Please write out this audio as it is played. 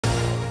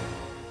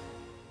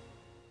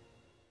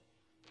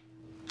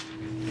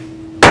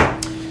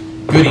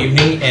Good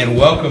evening and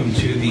welcome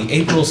to the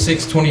April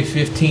 6,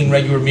 2015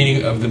 regular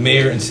meeting of the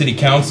Mayor and City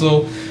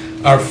Council.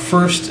 Our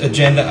first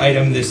agenda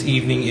item this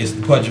evening is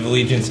the Pledge of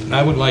Allegiance, and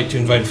I would like to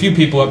invite a few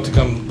people up to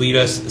come lead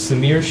us.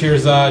 Samir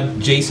Sherzad,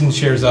 Jason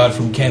Sherzad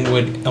from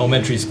Kenwood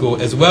Elementary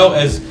School, as well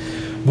as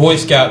Boy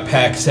Scout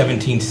Pack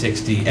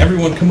 1760.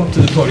 Everyone come up to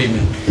the podium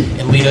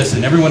and lead us,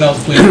 and everyone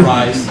else please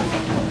rise.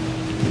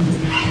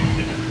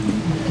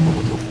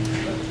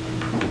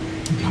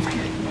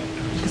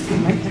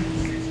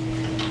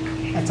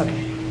 That's okay.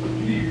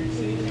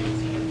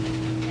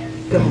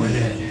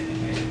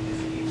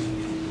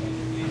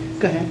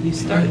 Go ahead. You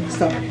start.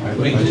 Start.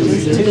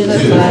 Allegiance to the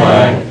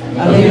flag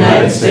of the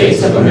United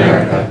States of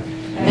America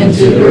and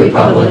to the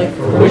republic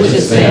for which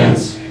it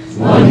stands,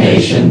 one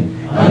nation,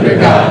 under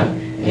God,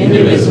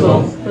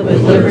 indivisible,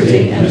 with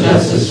liberty and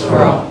justice for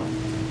all.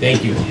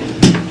 Thank you.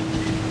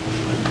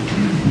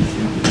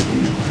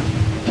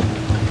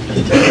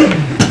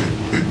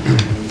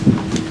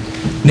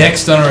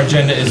 Next on our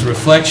agenda is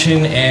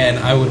reflection, and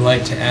I would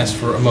like to ask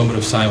for a moment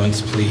of silence,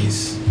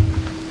 please.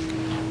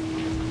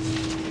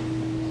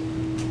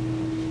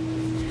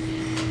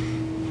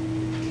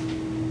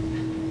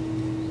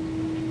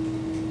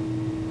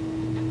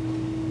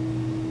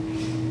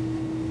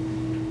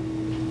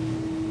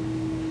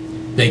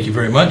 Thank you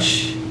very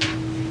much.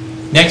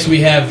 Next,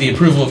 we have the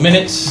approval of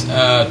minutes.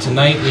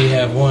 Tonight, we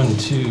have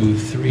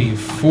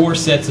 4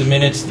 sets of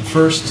minutes. The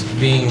first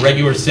being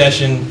regular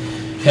session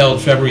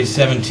held February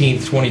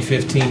 17th,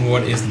 2015.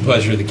 What is the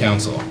pleasure of the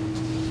council?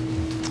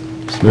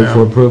 Move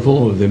for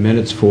approval of the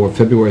minutes for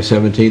February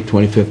 17th,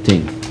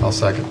 2015. I'll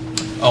second.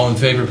 All in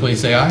favor,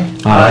 please say aye.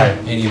 Aye.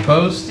 Any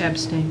opposed?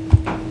 Abstain.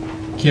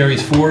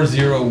 Carries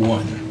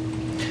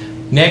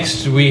 4-0-1.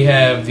 Next, we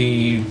have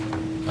the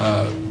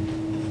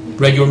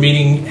regular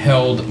meeting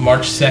held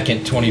March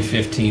 2nd,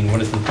 2015.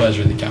 What is the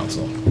pleasure of the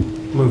council?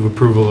 Move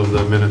approval of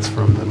the minutes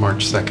from the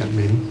March 2nd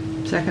meeting.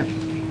 Second.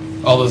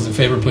 All those in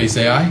favor, please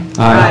say aye.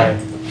 Aye.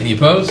 Any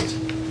opposed?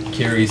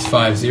 Carries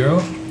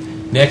 5-0.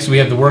 Next, we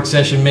have the work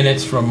session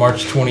minutes from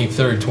March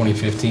 23rd,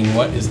 2015.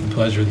 What is the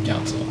pleasure of the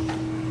council?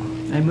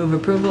 I move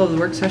approval of the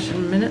work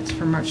session minutes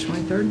for March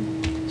 23rd.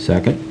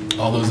 Second.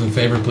 All those in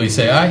favor, please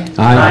say aye.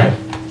 Aye.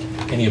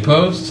 Any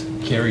opposed?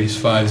 Carries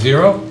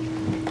 5-0.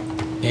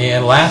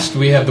 And last,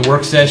 we have the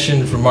work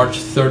session for March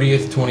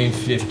 30th,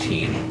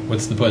 2015.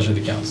 What's the pleasure of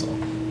the council?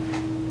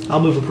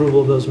 I'll move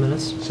approval of those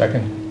minutes.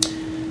 Second.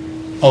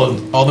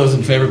 All those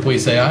in favor,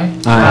 please say aye.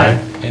 Aye.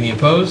 Any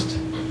opposed?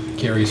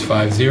 Carries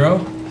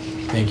 5-0.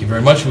 Thank you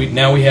very much.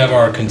 Now we have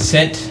our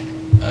consent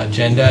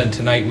agenda, and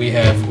tonight we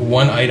have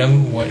one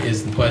item. What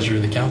is the pleasure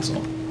of the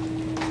council?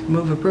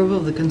 Move approval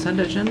of the consent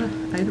agenda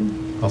item.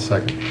 I'll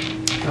second.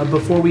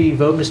 Before we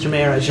vote, Mr.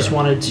 Mayor, I just Sure.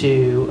 wanted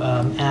to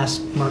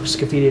ask Mark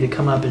Scafidi to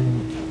come up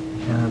and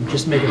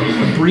just make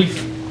a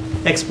brief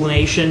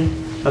explanation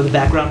of the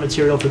background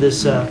material for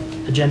this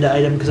agenda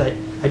item, because I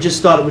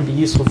just thought it would be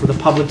useful for the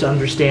public to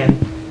understand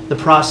the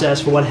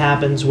process for what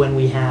happens when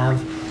we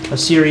have a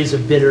series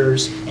of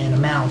bidders and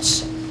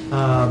amounts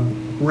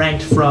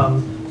ranked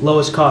from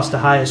lowest cost to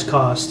highest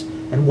cost,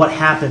 and what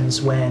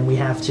happens when we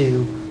have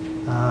to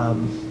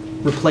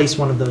replace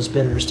one of those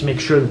bidders, to make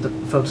sure that the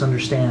folks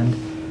understand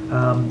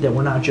that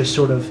we're not just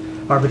sort of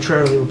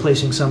arbitrarily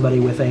replacing somebody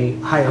with a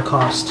higher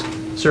cost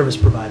service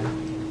provider.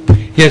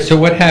 Yeah, so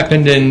what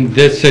happened in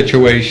this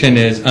situation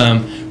is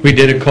we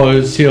did a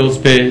closed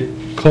sealed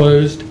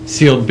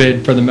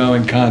bid for the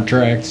mowing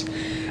contracts.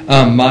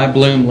 My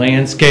Bloom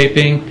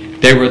Landscaping,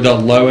 they were the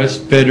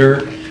lowest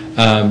bidder.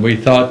 We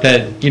thought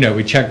that,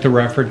 we checked the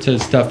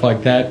references, stuff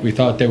like that. We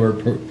thought they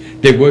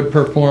would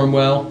perform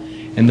well.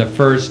 In the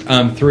first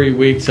 3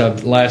 weeks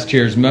of last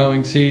year's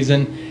mowing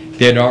season,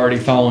 they had already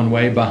fallen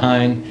way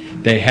behind.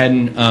 They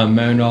hadn't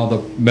mowed all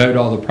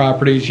the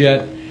properties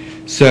yet.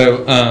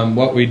 So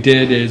what we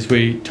did is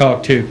we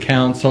talked to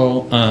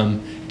council,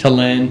 to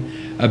Lynn,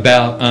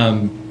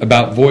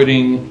 about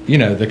voiding,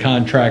 the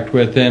contract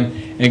with them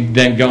and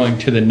then going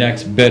to the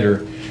next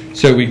bidder.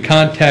 So we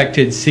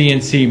contacted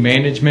CNC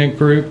Management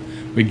Group.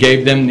 We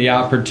gave them the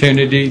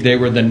opportunity. They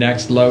were the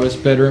next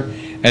lowest bidder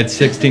at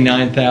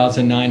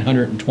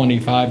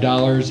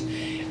 $69,925,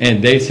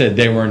 and they said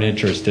they weren't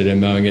interested in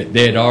mowing it.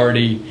 They had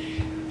already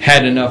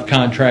had enough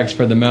contracts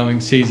for the mowing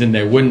season.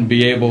 They wouldn't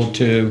be able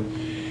to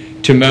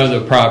mow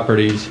the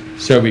properties.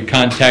 So we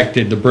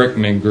contacted the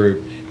Brickman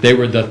Group. They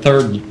were the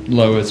third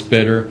lowest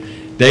bidder.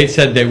 They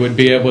said they would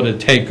be able to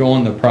take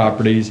on the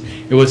properties.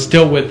 It was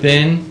still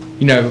within,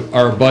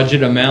 our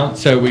budget amount,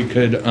 so we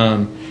could,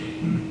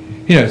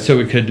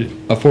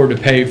 afford to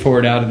pay for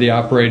it out of the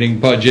operating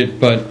budget.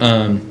 But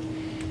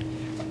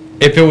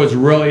if it was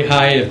really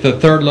high, if the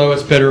third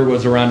lowest bidder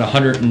was around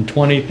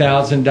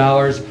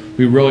 $120,000,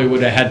 we really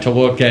would have had to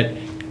look at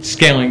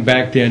scaling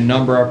back the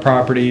number of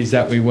properties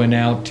that we went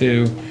out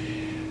to,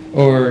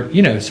 or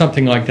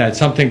something like that,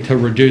 something to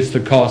reduce the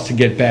cost to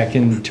get back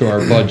into our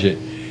budget.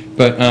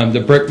 But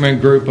the Brickman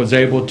Group was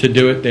able to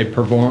do it. They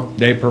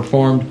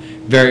performed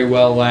very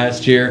well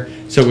last year.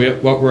 So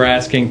what we're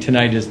asking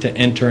tonight is to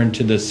enter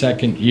into the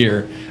second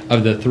year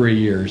of the 3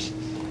 years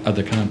of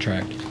the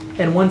contract.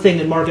 And one thing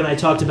that Mark and I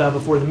talked about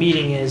before the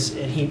meeting is,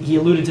 and he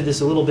alluded to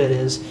this a little bit,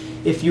 is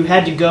if you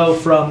had to go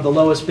from the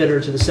lowest bidder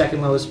to the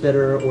second lowest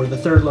bidder or the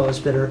third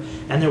lowest bidder,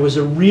 and there was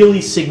a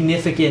really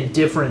significant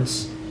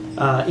difference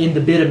in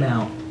the bid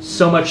amount,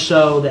 so much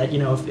so that,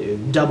 if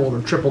it doubled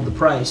or tripled the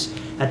price,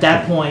 at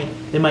that point,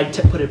 they might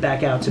put it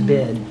back out to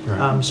bid.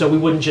 Right. So we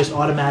wouldn't just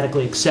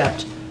automatically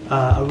accept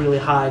a really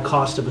high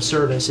cost of a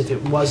service if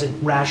it wasn't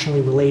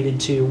rationally related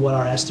to what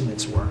our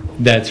estimates were.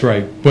 That's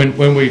right.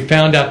 When we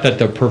found out that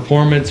the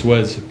performance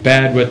was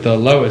bad with the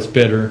lowest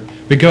bidder,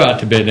 we go out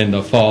to bid in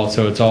the fall,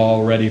 so it's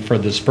all ready for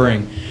the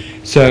spring.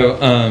 So,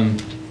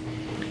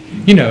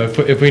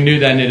 if we knew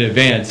that in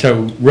advance,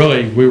 so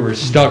really we were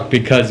stuck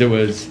because it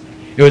was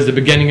the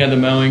beginning of the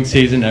mowing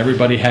season.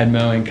 Everybody had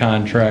mowing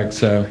contracts,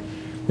 so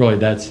really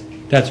that's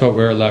what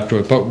we're left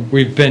with. But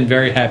we've been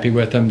very happy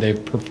with them.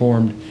 They've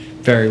performed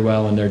very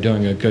well, and they're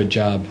doing a good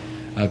job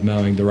of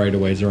mowing the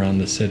right-of-ways around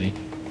the city.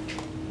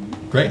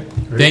 Great.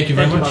 Thank you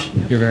very much.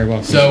 You're very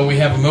welcome. So we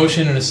have a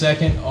motion and a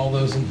second. All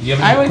those, do you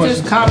have any I would questions?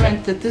 just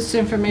comment that this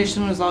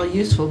information was all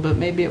useful, but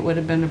maybe it would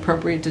have been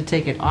appropriate to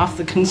take it off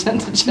the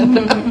consent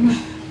agenda.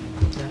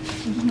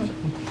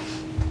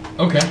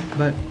 Okay.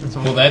 But that's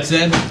all. Well, that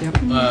said,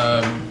 Yep.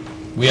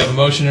 we have a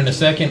motion and a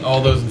second.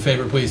 All those in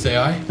favor, please say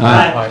aye.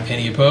 Aye.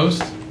 Any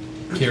opposed?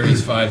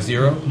 Carries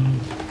 5-0.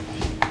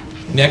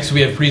 Next,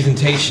 we have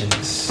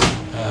presentations,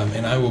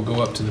 and I will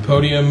go up to the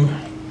podium.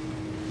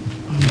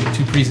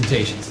 Two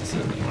presentations this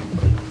evening.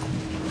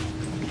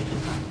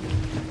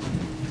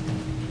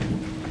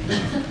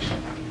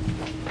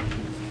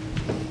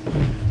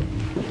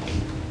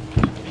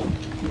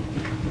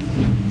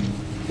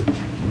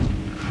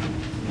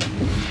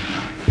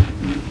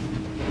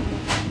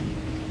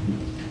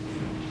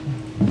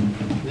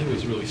 That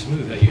was really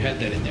smooth how you had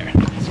that in there.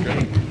 That's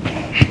great.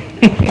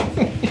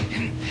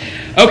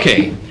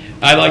 Okay.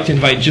 I'd like to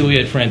invite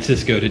Juliet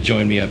Francisco to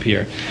join me up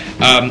here.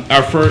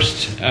 Our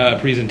first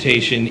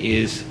presentation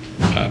is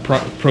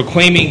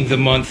proclaiming the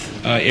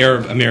month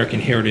Arab American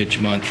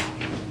Heritage Month.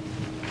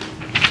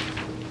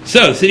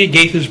 So, the City of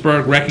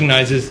Gaithersburg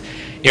recognizes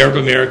Arab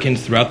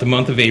Americans throughout the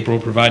month of April,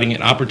 providing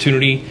an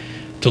opportunity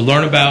to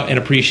learn about and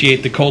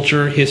appreciate the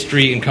culture,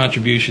 history, and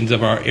contributions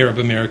of our Arab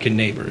American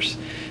neighbors.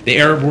 The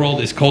Arab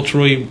world is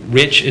culturally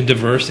rich and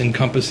diverse,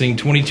 encompassing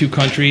 22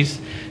 countries,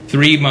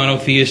 3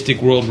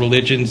 monotheistic world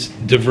religions,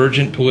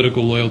 divergent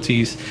political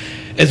loyalties,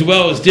 as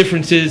well as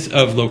differences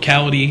of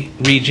locality,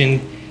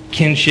 region,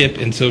 kinship,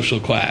 and social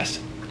class.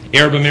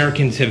 Arab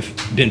Americans have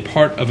been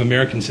part of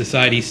American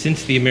society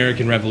since the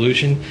American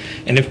Revolution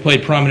and have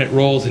played prominent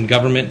roles in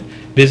government,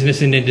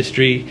 business and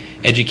industry,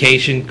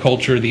 education,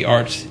 culture, the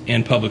arts,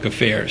 and public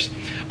affairs.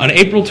 On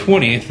April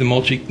 20th, the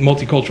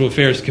Multicultural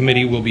Affairs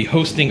Committee will be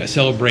hosting a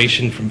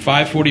celebration from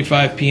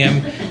 5:45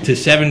 p.m. to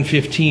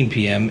 7:15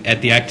 p.m.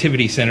 at the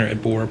Activity Center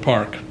at Bora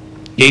Park.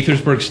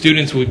 Gaithersburg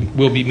students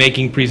will be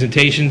making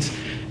presentations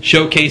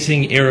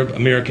showcasing Arab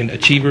American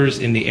achievers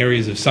in the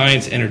areas of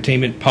science,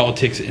 entertainment,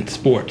 politics, and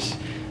sports.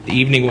 The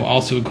evening will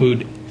also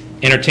include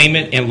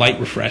entertainment and light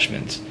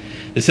refreshments.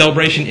 The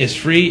celebration is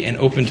free and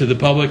open to the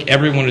public.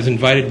 Everyone is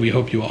invited. We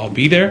hope you will all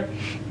be there.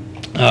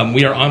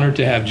 We are honored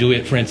to have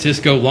Juliet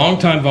Francisco,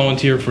 longtime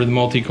volunteer for the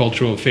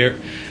Multicultural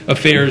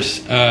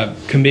Affairs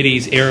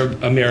Committee's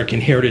Arab American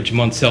Heritage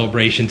Month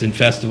celebrations and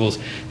festivals,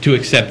 to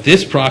accept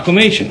this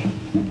proclamation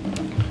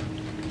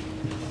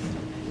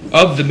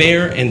of the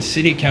Mayor and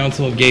City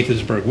Council of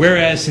Gaithersburg.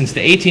 Whereas since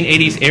the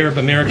 1880s, Arab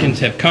Americans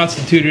have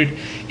constituted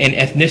an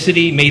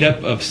ethnicity made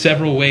up of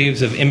several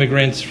waves of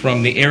immigrants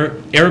from the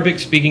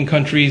Arabic-speaking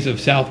countries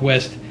of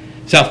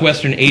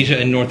Southwestern Asia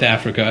and North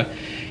Africa.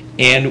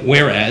 And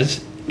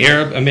whereas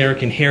Arab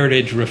American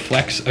heritage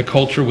reflects a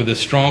culture with a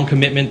strong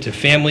commitment to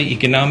family,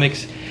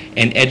 economics,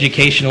 and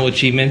educational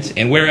achievements,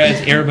 and whereas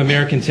Arab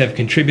Americans have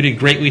contributed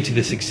greatly to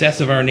the success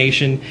of our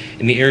nation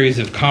in the areas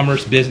of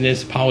commerce,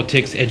 business,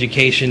 politics,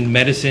 education,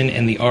 medicine,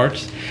 and the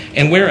arts,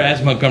 and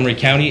whereas Montgomery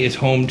County is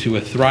home to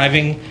a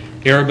thriving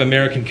Arab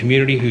American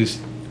community whose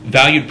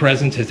valued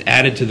presence has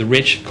added to the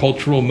rich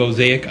cultural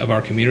mosaic of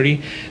our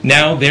community,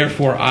 now,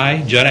 therefore,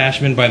 I, Judd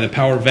Ashman, by the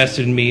power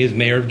vested in me as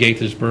Mayor of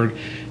Gaithersburg,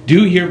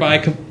 do hereby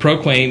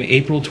proclaim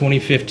April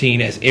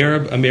 2015 as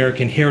Arab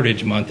American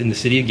Heritage Month in the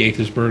City of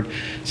Gaithersburg,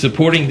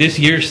 supporting this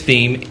year's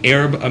theme,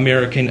 Arab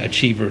American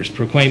Achievers.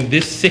 Proclaim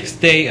this 6th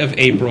day of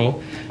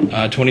April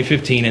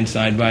 2015 and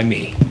signed by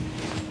me.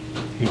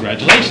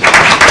 Congratulations.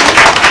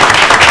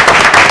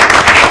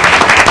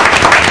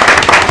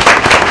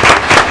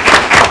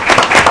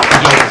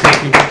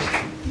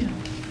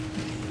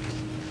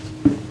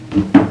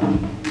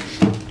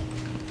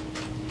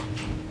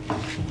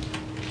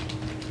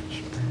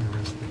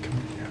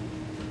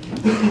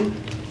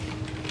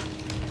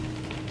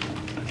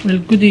 Well,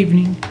 good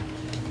evening.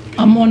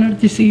 I'm honored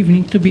this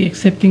evening to be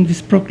accepting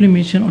this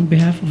proclamation on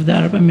behalf of the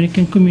Arab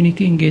American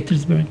community in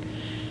Gaithersburg,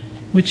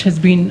 which has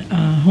been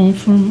home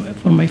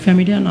for my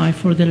family and I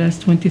for the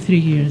last 23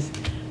 years.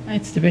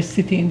 It's the best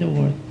city in the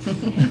world.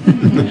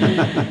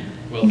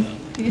 Well done.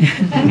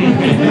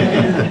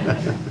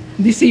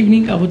 This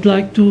evening, I would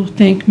like to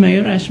thank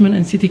Mayor Ashman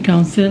and City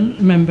Council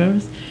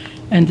members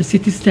and the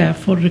city staff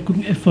for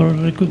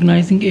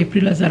recognizing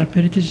April as Arab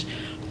Heritage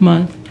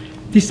Month.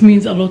 This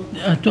means a lot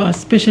to us,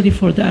 especially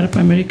for the Arab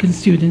American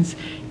students.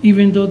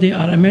 Even though they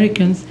are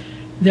Americans,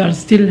 they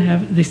still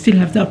have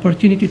the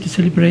opportunity to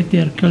celebrate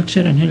their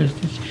culture and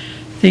heritage.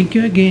 Thank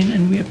you again,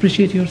 and we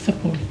appreciate your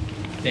support.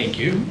 Thank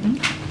you.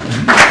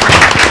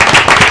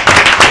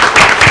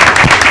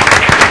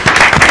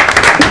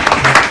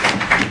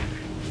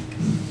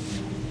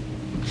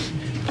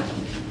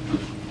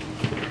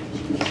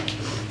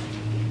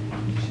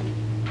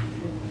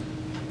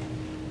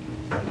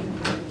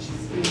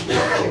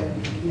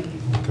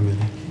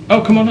 Committee.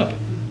 Oh, come on up.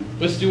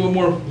 Let's do one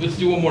more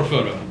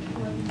photo.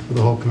 For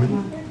the whole committee?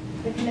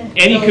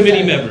 Any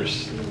committee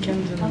members?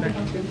 Ken's in the back.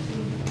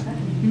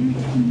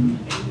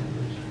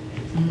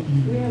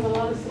 We have a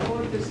lot of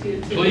supporters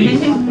here too.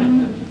 Please.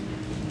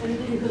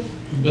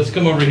 Let's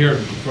come over here in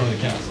front of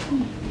the council.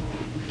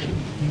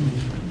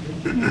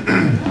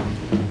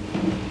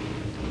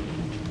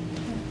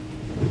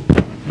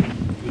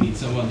 We need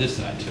some on this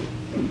side too.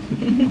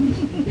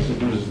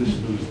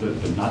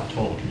 Not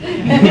tall.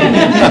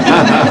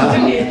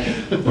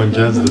 When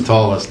Jen's the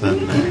tallest, then.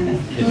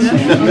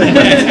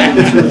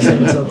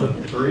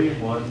 3,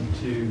 1,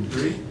 2,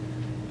 3.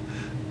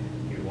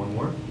 Here, one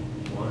more.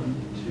 1,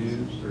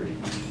 2, 3.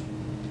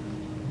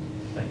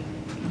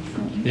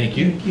 Thank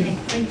you. Thank you.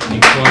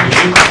 Thanks for all you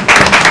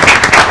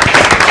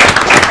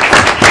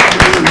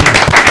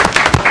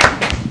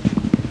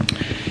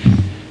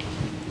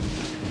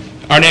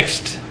do. Our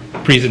next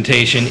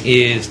presentation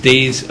is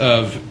Days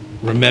of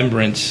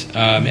Remembrance,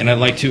 and I'd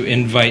like to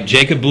invite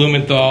Jacob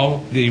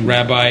Blumenthal, the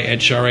rabbi at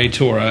Shaarei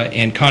Torah,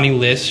 and Connie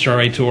Liss,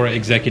 Shaarei Torah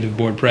Executive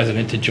Board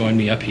President, to join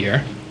me up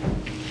here.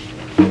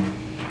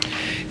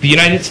 The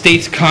United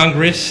States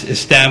Congress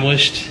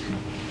established,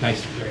 very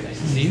nice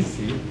to see you.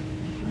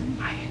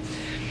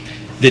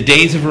 The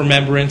Days of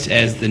Remembrance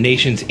as the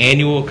nation's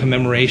annual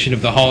commemoration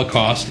of the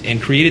Holocaust,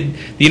 and created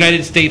the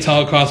United States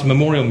Holocaust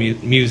Memorial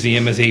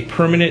Museum as a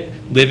permanent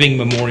living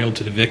memorial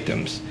to the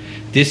victims.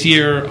 This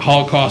year,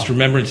 Holocaust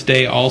Remembrance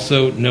Day,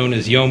 also known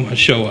as Yom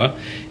HaShoah,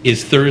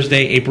 is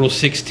Thursday, April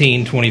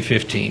 16,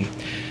 2015.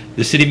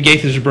 The City of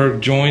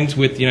Gaithersburg joins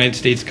with the United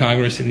States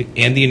Congress and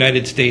the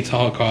United States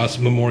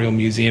Holocaust Memorial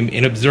Museum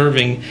in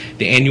observing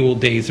the annual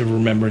Days of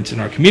Remembrance in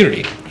our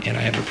community. And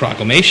I have a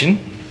proclamation.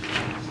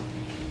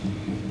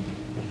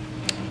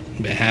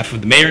 On behalf of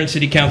the Mayor and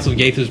City Council of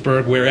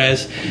Gaithersburg,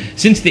 whereas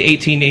since the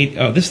 1880,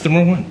 oh, this is the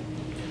wrong one.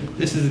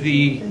 This is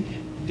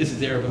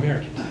Arab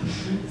American.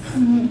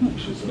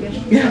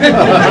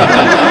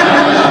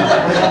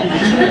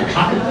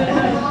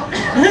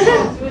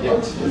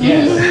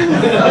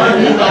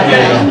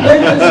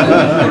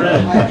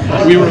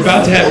 We were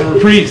about to have a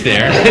reprise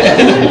there.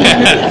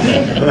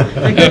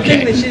 Good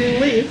thing that she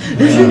didn't leave.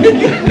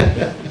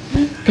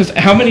 Because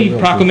how many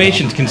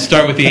proclamations can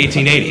start with the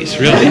 1880s,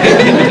 really,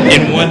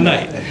 in one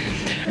night?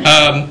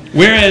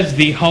 Whereas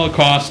the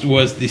Holocaust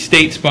was the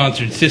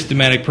state-sponsored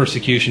systematic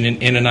persecution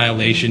and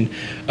annihilation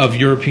of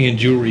European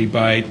Jewry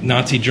by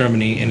Nazi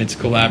Germany and its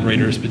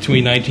collaborators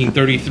between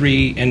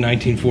 1933 and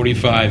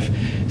 1945,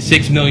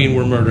 6 million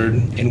were murdered.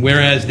 And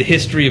whereas the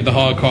history of the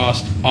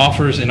Holocaust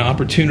offers an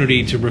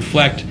opportunity to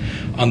reflect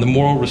on the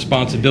moral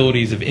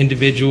responsibilities of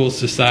individuals,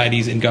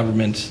 societies, and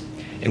governments,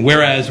 and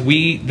whereas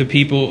we, the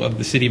people of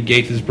the city of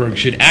Gaithersburg,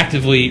 should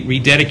actively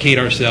rededicate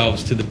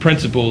ourselves to the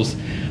principles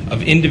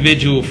of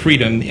individual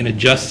freedom in a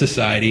just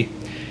society,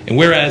 and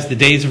whereas the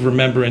Days of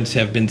Remembrance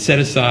have been set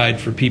aside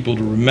for people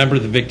to remember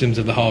the victims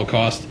of the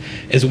Holocaust,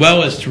 as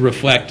well as to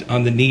reflect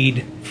on the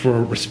need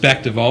for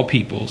respect of all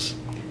peoples,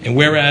 and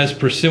whereas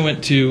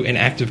pursuant to an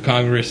act of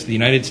Congress, the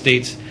United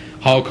States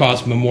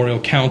Holocaust Memorial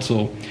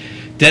Council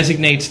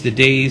designates the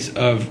Days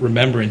of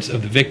Remembrance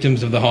of the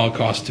victims of the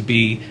Holocaust to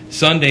be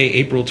Sunday,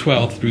 April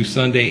 12th through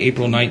Sunday,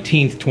 April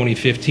 19th,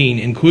 2015,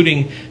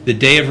 including the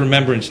Day of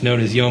Remembrance known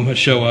as Yom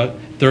HaShoah,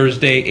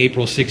 Thursday,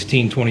 April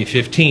 16,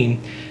 2015.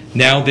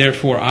 Now,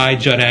 therefore, I,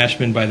 Judd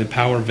Ashman, by the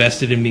power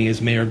vested in me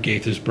as Mayor of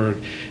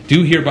Gaithersburg,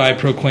 do hereby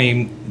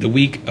proclaim the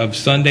week of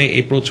Sunday,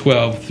 April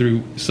 12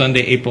 through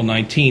Sunday, April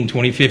 19,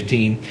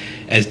 2015,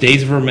 as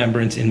Days of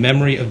Remembrance in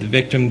memory of the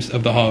victims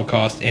of the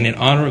Holocaust and in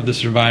honor of the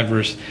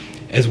survivors,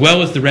 as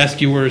well as the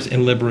rescuers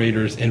and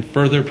liberators, and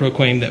further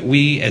proclaim that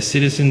we, as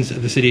citizens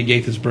of the city of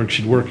Gaithersburg,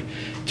 should work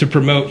to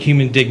promote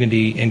human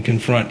dignity and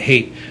confront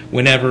hate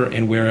whenever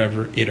and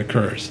wherever it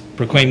occurs.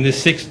 Proclaim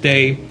this 6th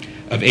day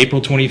of April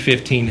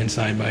 2015 and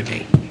signed by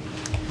me.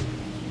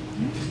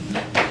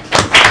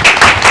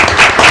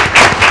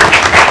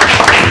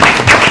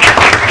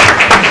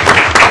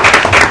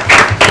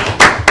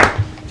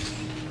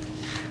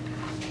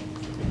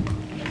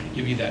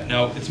 Give you that.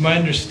 Now, it's my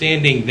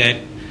understanding that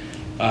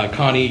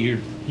Connie,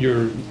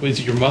 your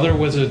mother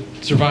was a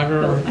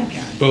survivor? Both my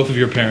parents. Both of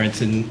your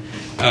parents. And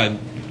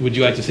would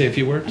you like to say a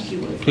few words? A few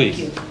words. Please.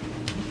 Thank you.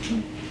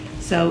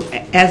 So,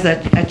 as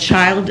a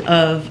child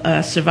of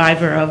a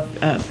survivor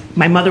of,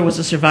 my mother was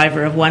a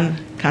survivor of one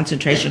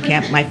concentration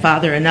camp, my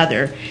father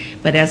another.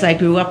 But as I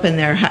grew up in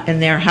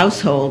their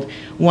household,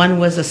 one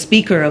was a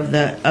speaker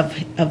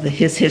of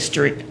his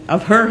history,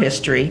 of her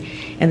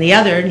history, and the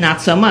other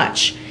not so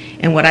much.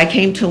 And what I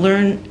came to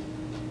learn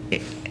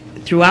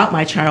throughout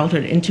my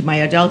childhood into my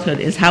adulthood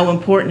is how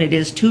important it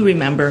is to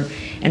remember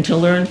and to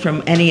learn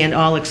from any and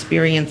all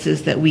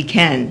experiences that we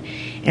can.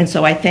 And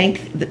so I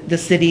thank the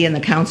city and the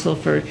council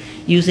for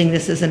using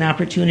this as an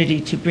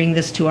opportunity to bring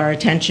this to our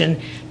attention,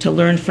 to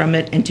learn from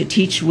it, and to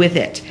teach with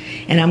it.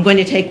 And I'm going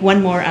to take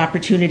one more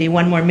opportunity,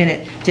 one more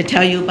minute, to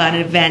tell you about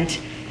an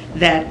event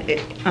that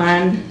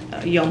on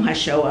Yom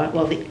HaShoah,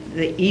 well,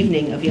 the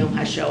evening of Yom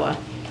HaShoah,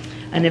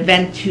 an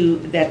event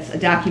that's a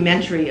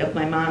documentary of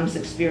my mom's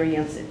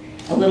experience,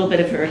 a little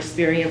bit of her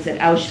experience at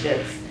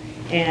Auschwitz,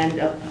 and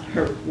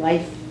her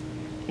life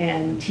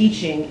and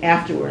teaching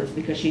afterwards,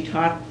 because she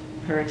taught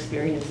her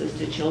experiences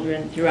to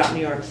children throughout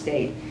New York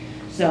State.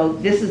 So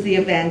this is the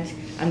event.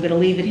 I'm going to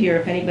leave it here.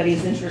 If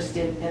anybody's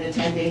interested in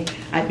attending,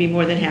 I'd be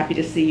more than happy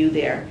to see you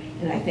there.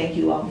 And I thank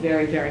you all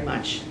very, very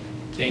much.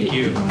 Thank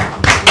you.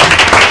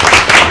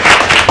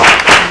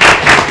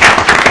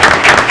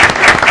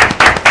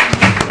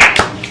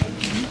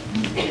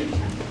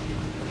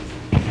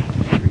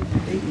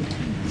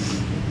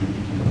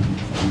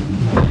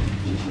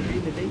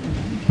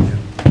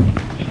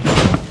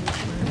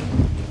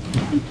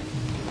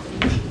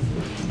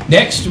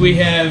 Next, we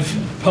have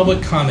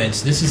public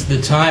comments. This is the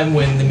time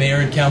when the mayor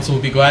and council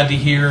will be glad to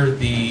hear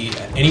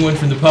anyone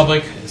from the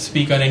public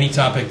speak on any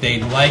topic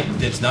they'd like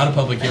that's not a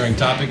public hearing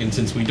topic. And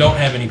since we don't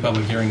have any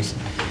public hearings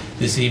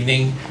this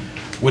evening,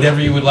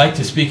 whatever you would like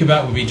to speak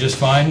about would be just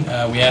fine.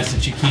 We ask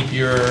that you keep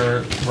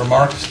your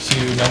remarks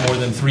to no more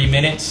than 3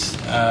 minutes.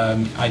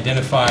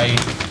 Identify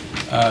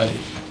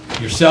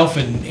yourself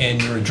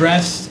and your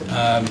address.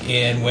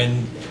 And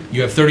when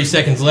you have 30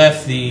 seconds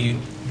left, the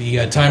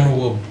timer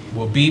will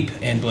beep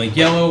and blink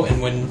yellow,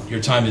 and when your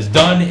time is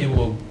done, it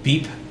will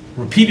beep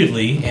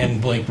repeatedly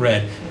and blink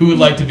red. Who would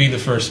like to be the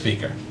first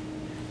speaker?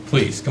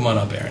 Please, come on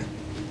up, Aaron.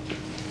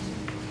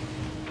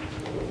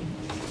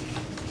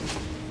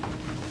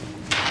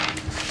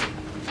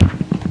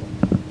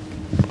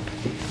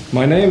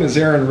 My name is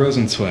Aaron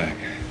Rosenzweig.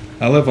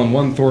 I live on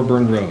 1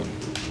 Thorburn Road.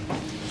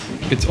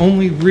 It's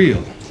only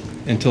real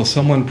until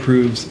someone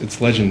proves it's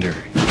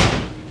legendary.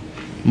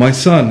 My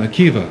son,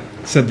 Akiva,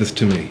 said this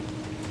to me.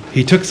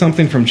 He took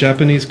something from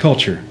Japanese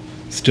culture,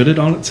 stood it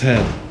on its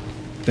head,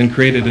 then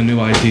created a new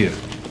idea.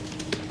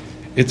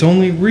 It's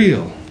only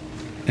real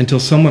until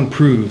someone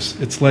proves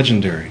it's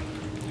legendary.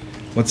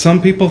 What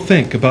some people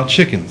think about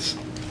chickens,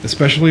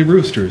 especially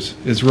roosters,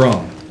 is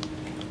wrong.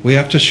 We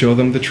have to show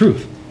them the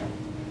truth.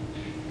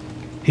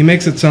 He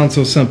makes it sound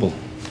so simple.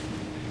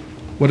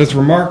 What is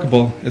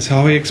remarkable is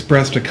how he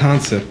expressed a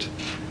concept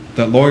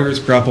that lawyers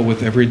grapple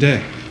with every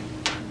day.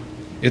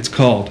 It's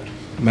called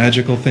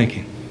magical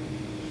thinking.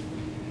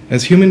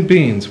 As human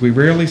beings, we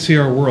rarely see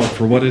our world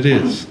for what it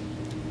is.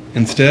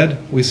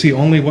 Instead, we see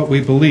only what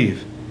we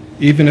believe,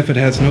 even if it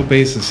has no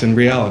basis in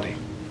reality.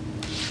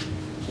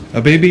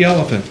 A baby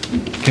elephant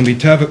can be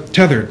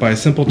tethered by a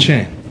simple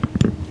chain.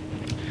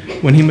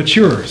 When he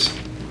matures,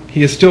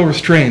 he is still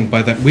restrained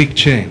by that weak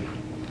chain.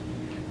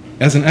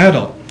 As an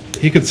adult,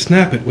 he could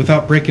snap it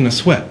without breaking a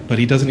sweat, but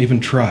he doesn't even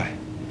try.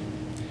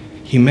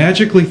 He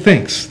magically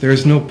thinks there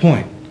is no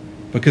point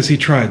because he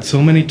tried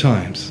so many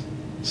times,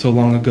 so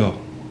long ago.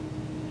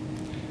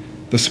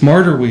 The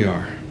smarter we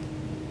are,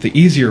 the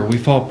easier we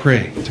fall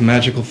prey to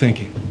magical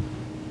thinking.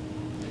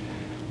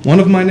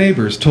 One of my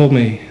neighbors told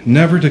me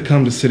never to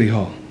come to City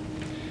Hall.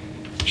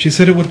 She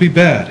said it would be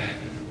bad.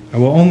 I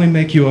will only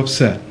make you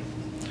upset.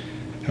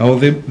 I will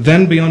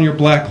then be on your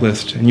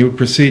blacklist and you would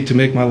proceed to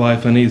make my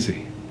life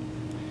uneasy.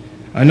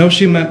 I know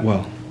she meant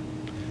well,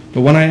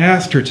 but when I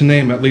asked her to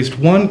name at least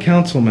one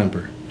council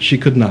member, she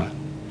could not.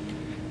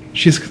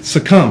 She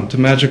succumbed to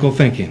magical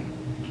thinking.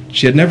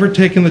 She had never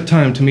taken the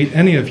time to meet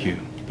any of you,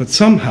 but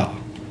somehow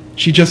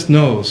she just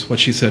knows what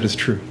she said is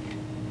true.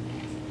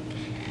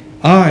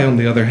 I, on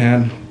the other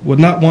hand, would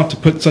not want to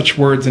put such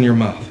words in your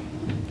mouth.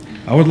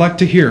 I would like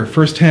to hear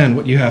firsthand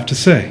what you have to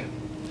say.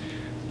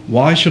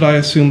 Why should I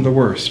assume the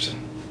worst?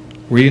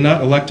 Were you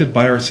not elected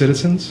by our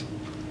citizens?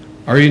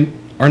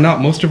 Are not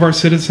most of our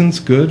citizens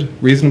good,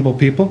 reasonable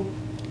people?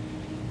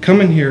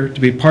 Coming here to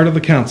be part of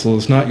the council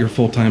is not your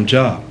full-time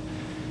job.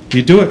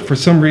 You do it for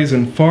some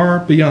reason far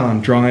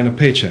beyond drawing a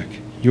paycheck.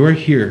 You are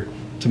here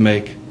to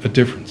make a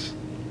difference.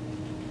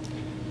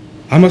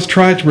 I must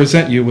try to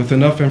present you with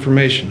enough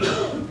information.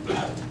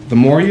 The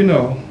more you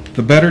know,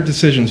 the better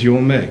decisions you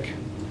will make.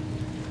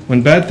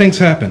 When bad things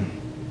happen,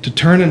 to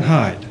turn and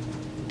hide,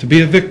 to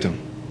be a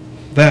victim,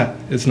 that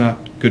is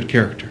not good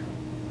character.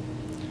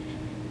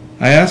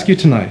 I ask you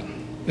tonight,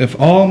 if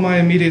all my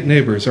immediate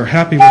neighbors are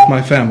happy with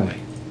my family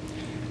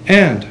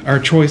and our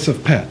choice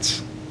of pets,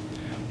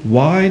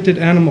 why did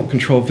animal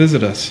control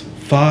visit us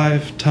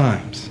 5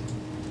 times?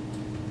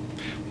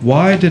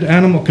 Why did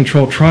animal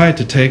control try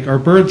to take our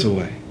birds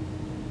away?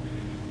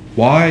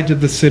 Why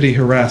did the city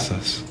harass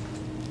us?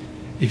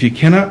 If you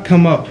cannot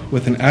come up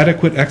with an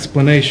adequate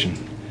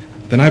explanation,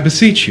 then I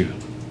beseech you,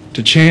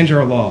 to change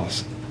our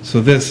laws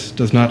so this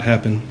does not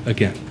happen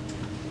again.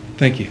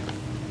 Thank you.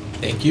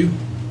 Thank you.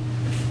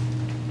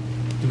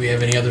 Do we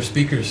have any other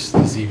speakers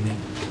this evening?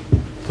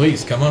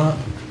 Please, come on up.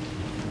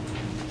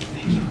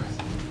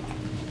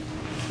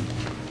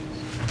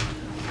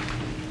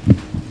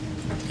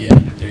 Yeah,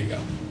 there you go.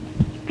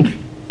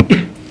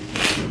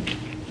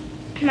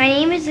 My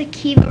name is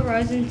Akiva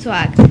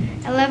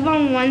Rosenzweig. I live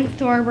on 1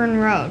 Thorburn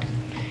Road.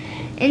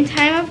 In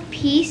time of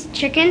peace,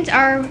 chickens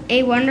are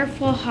a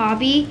wonderful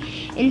hobby.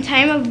 In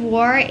time of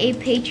war, a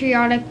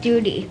patriotic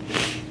duty.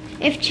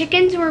 If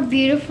chickens were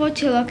beautiful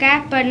to look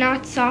at but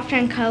not soft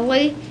and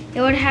cuddly,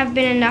 it would have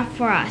been enough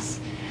for us.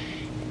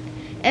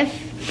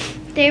 If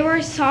they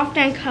were soft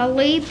and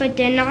cuddly but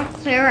did not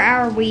clear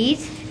our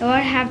weeds, it would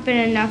have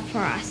been enough for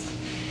us.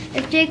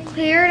 If they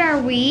cleared our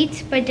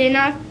weeds but did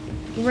not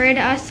rid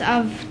us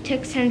of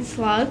ticks and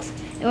slugs,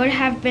 it would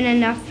have been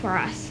enough for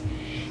us.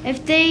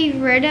 If they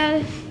rid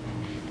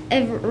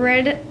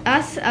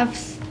us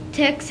of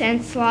ticks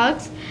and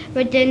slugs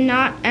but did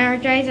not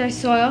energize our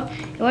soil,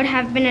 it would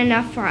have been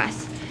enough for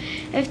us.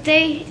 If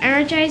they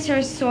energized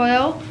our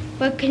soil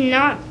but could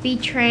not be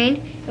trained,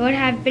 it would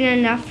have been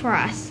enough for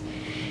us.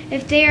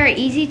 If they are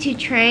easy to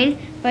train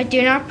but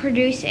do not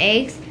produce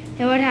eggs,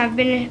 it would have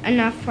been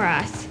enough for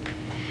us.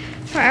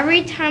 For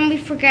every time we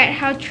forget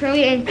how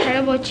truly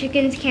incredible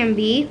chickens can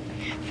be,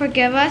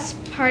 forgive us,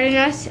 pardon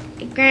us,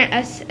 grant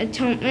us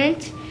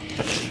atonement.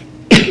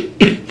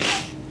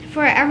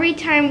 For every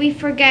time we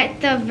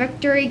forget the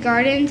victory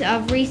gardens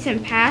of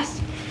recent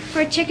past,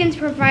 for chickens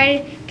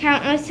provided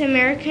countless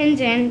Americans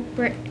and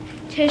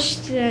British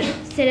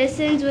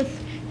citizens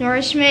with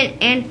nourishment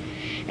and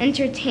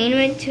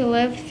entertainment to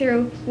live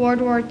through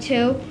World War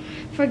II,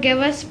 forgive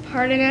us,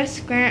 pardon us,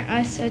 grant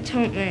us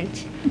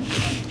atonement.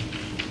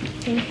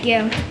 Thank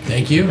you.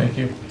 Thank you. Thank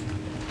you.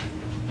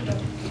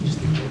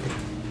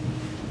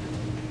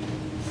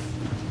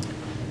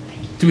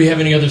 Do we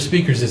have any other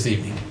speakers this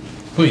evening?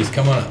 Please,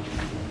 come on up.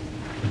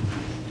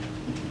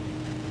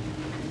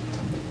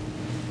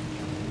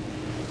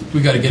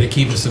 We got to get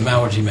Akiva some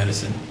allergy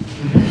medicine.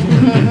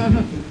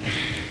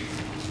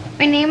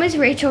 My name is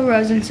Rachel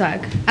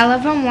Rosenzweig. I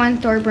live on 1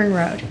 Thorburn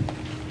Road.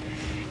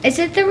 Is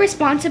it the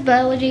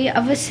responsibility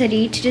of a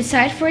city to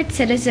decide for its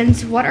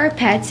citizens what are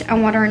pets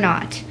and what are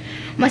not?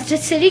 Must a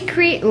city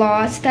create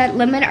laws that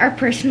limit our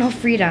personal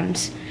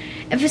freedoms?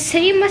 If a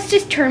city must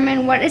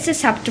determine what is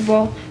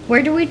acceptable,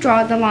 where do we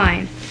draw the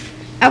line?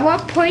 At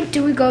what point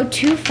do we go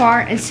too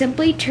far and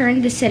simply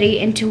turn the city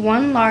into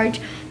one large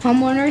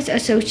homeowners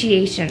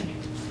association?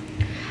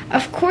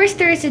 Of course,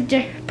 there is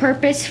a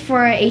purpose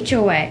for a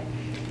HOA.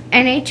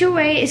 An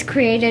HOA is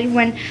created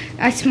when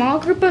a small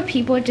group of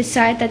people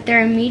decide that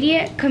their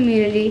immediate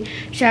community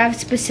should have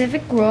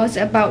specific rules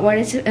about what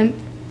is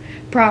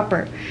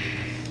proper.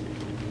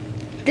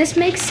 This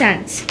makes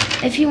sense.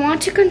 If you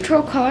want to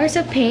control colors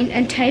of paint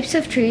and types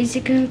of trees,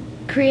 you can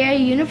create a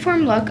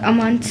uniform look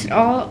amongst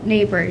all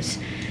neighbors.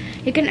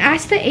 You can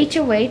ask the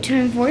HOA to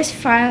enforce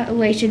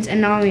violations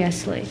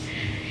anonymously.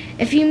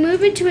 If you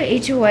move into a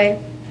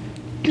HOA,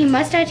 you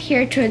must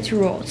adhere to its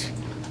rules.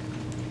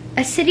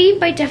 A city,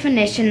 by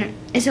definition,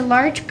 is a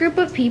large group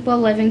of people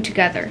living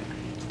together.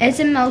 It is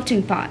a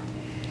melting pot.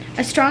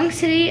 A strong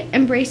city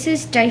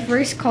embraces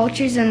diverse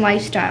cultures and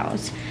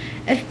lifestyles.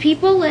 If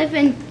people live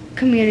in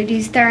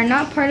communities that are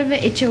not part of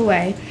a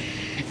HOA,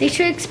 they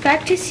should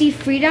expect to see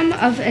freedom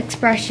of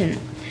expression.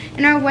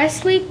 In our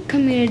Wesley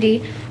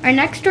community, our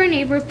next-door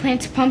neighbor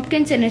plants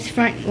pumpkins in his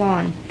front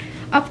lawn.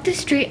 Up the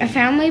street, a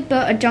family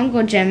built a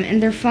jungle gym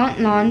in their front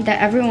lawn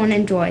that everyone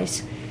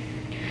enjoys.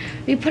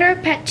 We put our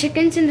pet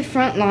chickens in the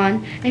front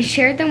lawn and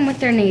share them with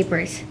their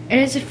neighbors. It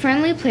is a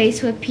friendly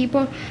place where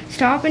people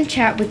stop and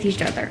chat with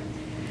each other.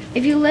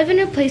 If you live in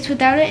a place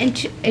without an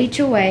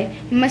HOA,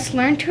 you must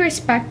learn to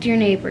respect your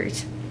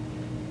neighbors.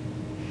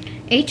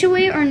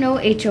 HOA or no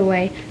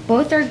HOA,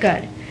 both are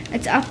good.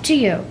 It's up to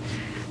you.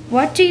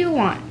 What do you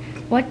want?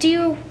 What do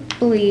you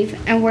believe?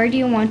 And where do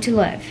you want to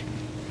live?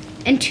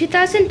 In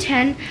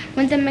 2010,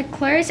 when the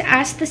McClures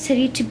asked the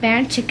city to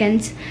ban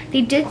chickens, they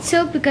did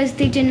so because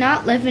they did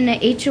not live in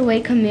a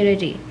HOA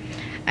community.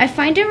 I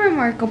find it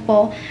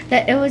remarkable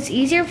that it was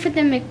easier for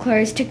the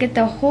McClures to get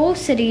the whole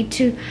city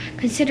to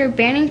consider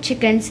banning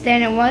chickens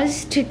than it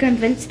was to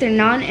convince their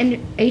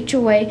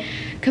non-HOA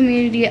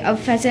community of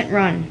Pheasant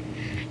Run.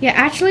 You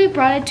actually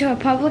brought it to a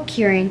public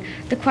hearing,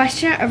 the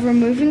question of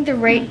removing the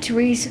right to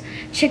raise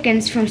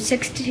chickens from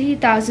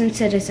 60,000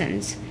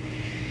 citizens.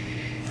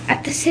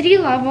 At the city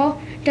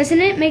level, doesn't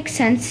it make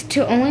sense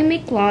to only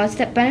make laws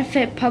that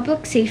benefit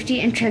public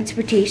safety and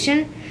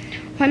transportation?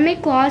 Why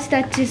make laws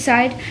that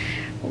decide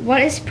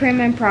what is prim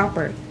and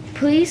proper?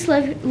 Please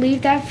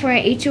leave that for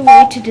a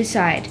HOA to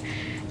decide.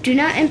 Do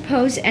not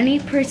impose any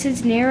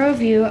person's narrow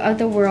view of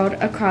the world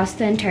across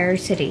the entire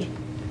city.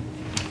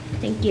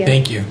 Thank you.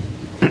 Thank you.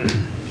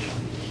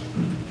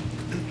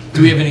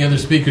 Do we have any other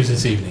speakers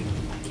this evening?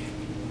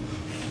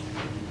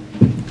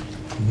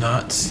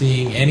 Not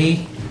seeing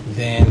any,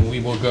 then we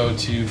will go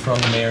to from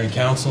the mayor and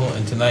council,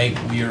 and tonight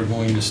we are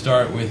going to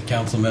start with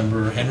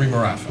Councilmember Henry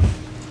Marafa.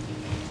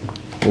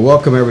 Well,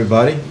 welcome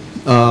everybody.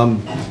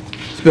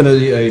 It's been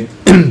a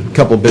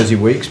couple busy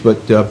weeks,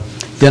 but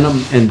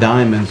Denim and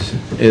Diamonds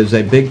is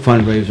a big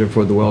fundraiser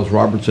for the Wells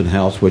Robertson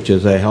House, which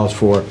is a house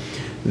for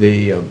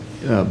the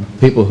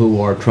people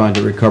who are trying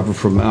to recover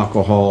from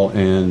alcohol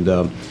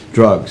and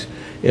drugs.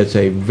 It's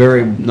a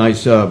very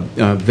nice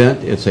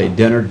event. It's a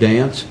dinner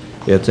dance.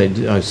 It's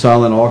a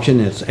silent auction.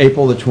 It's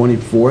April the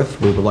 24th.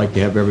 We would like to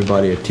have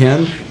everybody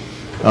attend.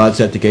 It's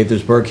at the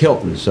Gaithersburg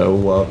Hilton,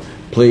 so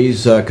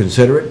please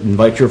consider it.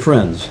 Invite your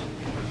friends.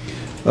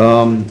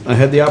 I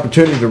had the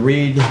opportunity to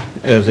read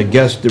as a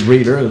guest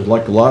reader,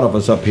 like a lot of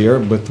us up here,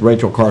 with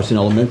Rachel Carson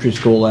Elementary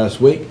School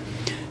last week,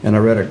 and I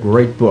read a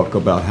great book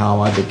about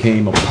how I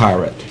became a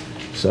pirate.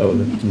 So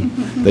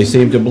they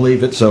seemed to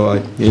believe it.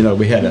 So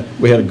we had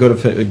a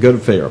good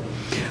affair.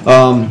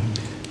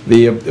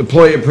 The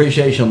employee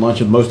appreciation lunch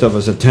that most of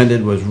us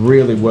attended was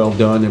really well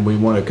done, and we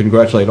want to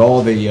congratulate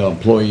all the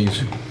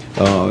employees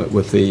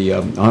with the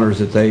honors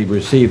that they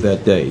received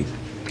that day.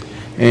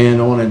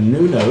 And on a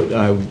new note,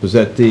 I was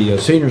at the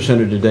Senior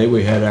Center today.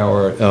 We had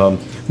our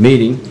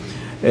meeting,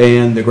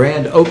 and the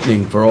grand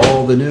opening for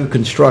all the new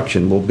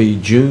construction will be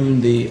June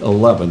the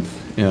 11th.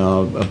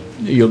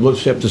 You'll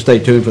have to stay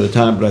tuned for the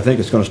time, but I think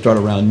it's going to start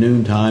around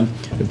noon time.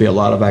 There'll be a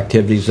lot of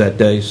activities that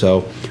day,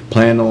 so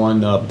plan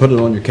on put it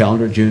on your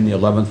calendar, June the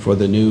 11th, for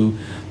the new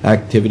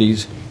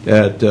activities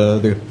at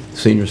the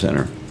Senior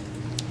Center.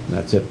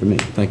 That's it for me.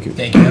 Thank you.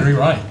 Thank you, Henry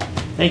Ryan.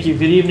 Thank you.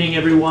 Good evening,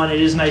 everyone. It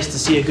is nice to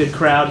see a good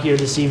crowd here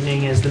this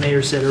evening, as the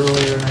mayor said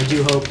earlier, and I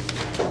do hope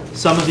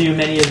some of you,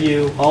 many of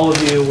you, all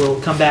of you will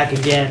come back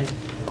again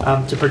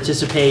to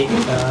participate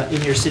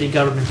in your city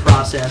government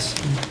process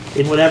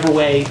in whatever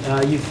way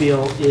you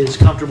feel is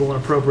comfortable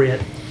and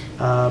appropriate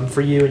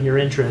for you and your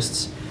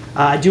interests.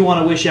 I do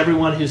want to wish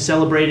everyone who's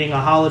celebrating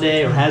a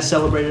holiday or has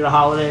celebrated a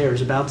holiday or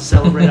is about to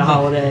celebrate a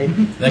holiday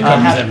that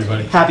covers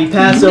everybody. Happy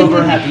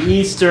Passover, happy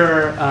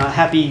Easter,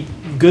 happy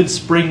good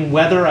spring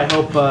weather. I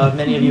hope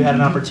many of you had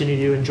an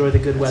opportunity to enjoy the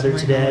good weather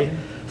today,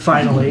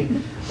 finally.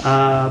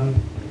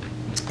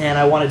 And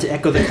I wanted to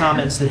echo the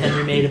comments that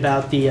Henry made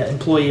about the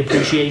employee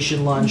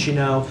appreciation lunch. You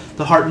know,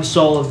 the heart and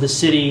soul of the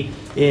city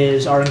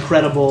is our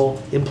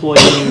incredible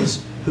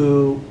employees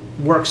who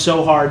work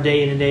so hard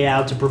day in and day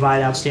out to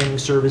provide outstanding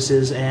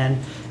services and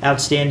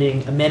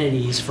outstanding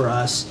amenities for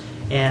us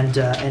and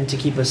to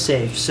keep us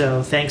safe.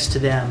 So thanks to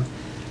them.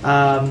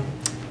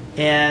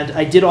 And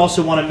I did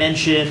also want to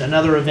mention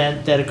another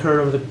event that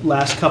occurred over the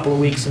last couple of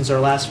weeks since our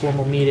last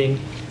formal meeting.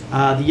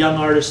 The Young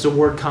Artist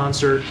Award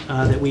Concert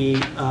that we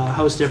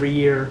host every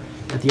year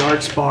at the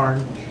Arts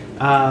Barn.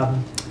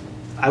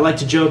 I like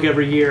to joke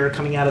every year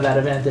coming out of that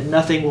event that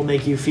nothing will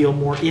make you feel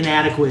more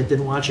inadequate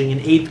than watching an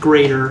 8th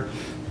grader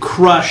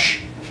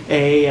crush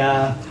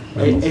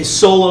a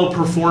solo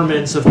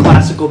performance of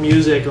classical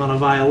music on a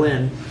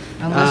violin.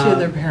 Unless you're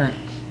their parent.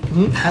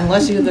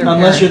 Unless you're their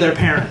Unless you're their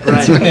parent,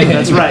 right?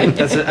 That's right.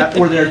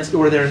 That's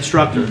or their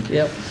instructor.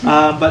 Yep.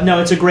 But no,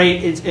 it's a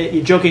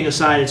great. Joking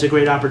aside, it's a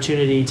great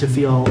opportunity to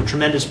feel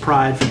tremendous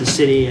pride for the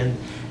city and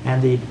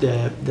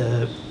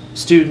the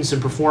students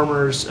and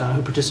performers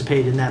who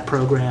participate in that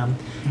program.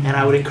 And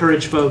I would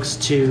encourage folks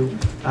to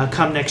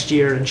come next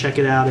year and check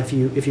it out if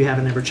you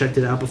haven't ever checked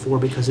it out before,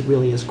 because it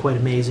really is quite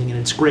amazing, and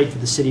it's great for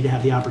the city to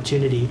have the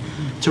opportunity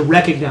to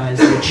recognize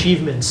the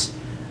achievements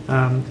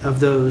of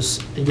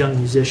those young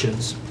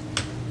musicians.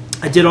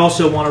 I did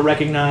also want to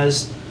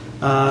recognize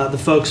the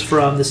folks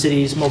from the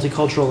city's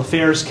Multicultural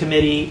Affairs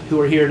Committee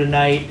who are here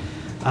tonight,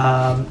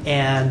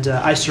 and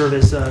I serve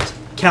as a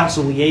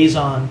council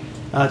liaison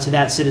to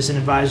that Citizen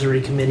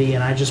Advisory Committee,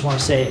 and I just want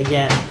to say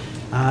again,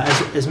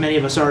 as many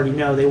of us already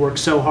know, they work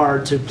so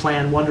hard to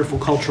plan wonderful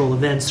cultural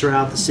events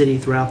throughout the city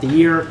throughout the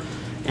year,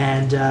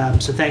 and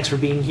so thanks for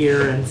being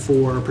here and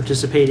for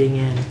participating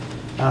in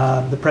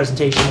the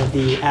presentation of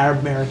the Arab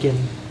American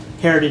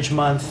Heritage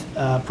Month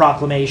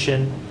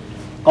proclamation.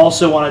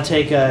 Also want to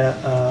take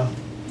a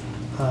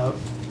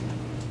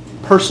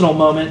personal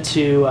moment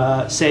to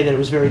say that it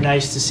was very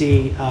nice to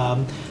see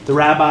the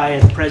rabbi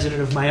and the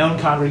president of my own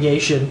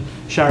congregation,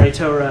 Shari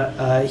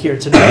Torah, here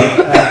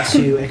tonight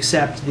to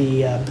accept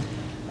the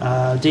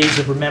Days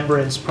of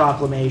Remembrance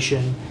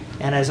proclamation.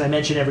 And as I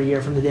mention every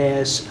year from the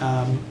dais,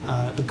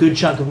 a good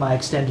chunk of my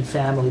extended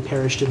family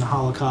perished in the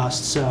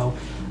Holocaust, so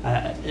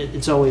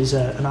it's always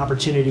an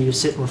opportunity to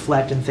sit and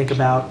reflect and think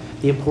about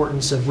the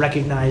importance of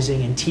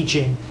recognizing and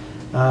teaching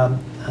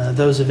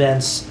those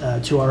events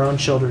to our own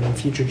children and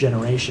future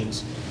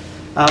generations.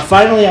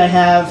 Finally, I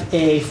have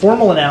a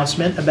formal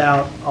announcement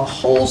about a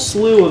whole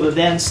slew of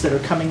events that are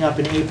coming up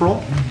in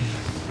April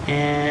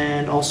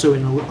and also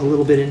in a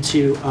little bit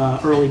into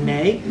early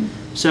May.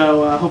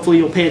 So hopefully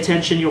you'll pay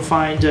attention. You'll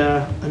find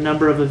a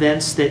number of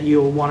events that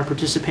you'll want to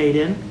participate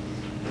in.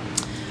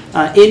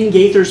 In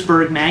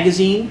Gaithersburg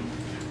Magazine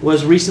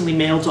was recently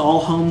mailed to all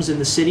homes in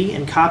the city,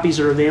 and copies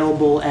are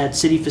available at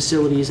city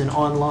facilities and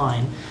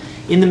online.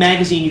 In the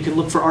magazine, you can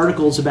look for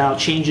articles about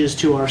changes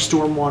to our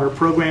stormwater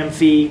program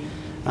fee,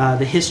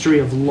 the history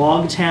of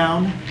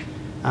Logtown,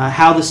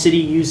 how the city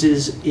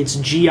uses its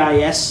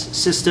GIS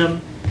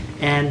system,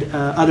 and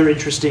other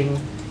interesting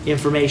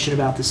information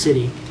about the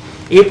city.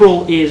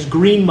 April is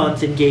Green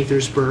Month in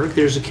Gaithersburg.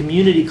 There's a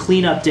Community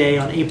Cleanup Day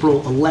on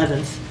April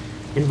 11th,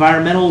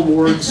 Environmental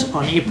Awards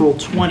on April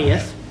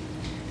 20th,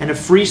 and a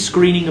free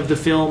screening of the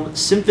film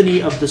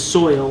Symphony of the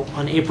Soil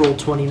on April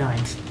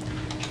 29th.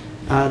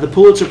 The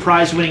Pulitzer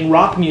Prize-winning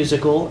rock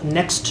musical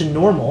Next to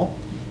Normal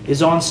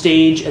is on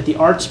stage at the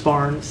Arts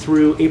Barn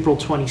through April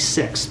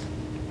 26th.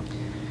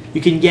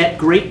 You can get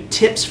great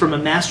tips from a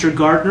master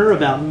gardener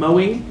about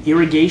mowing,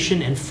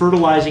 irrigation, and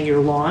fertilizing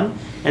your lawn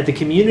at the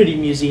Community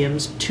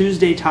Museum's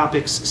Tuesday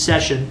Topics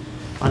session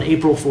on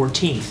April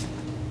 14th.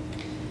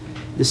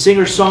 The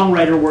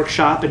Singer-Songwriter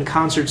Workshop and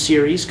Concert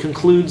Series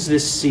concludes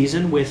this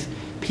season with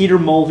Peter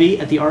Mulvey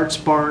at the Arts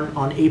Barn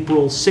on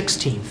April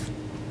 16th.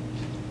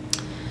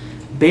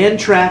 Band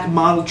track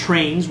model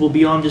trains will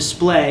be on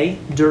display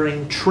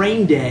during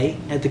Train Day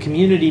at the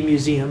Community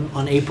Museum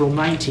on April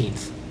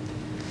 19th.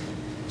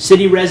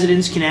 City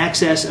residents can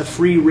access a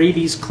free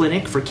rabies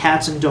clinic for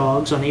cats and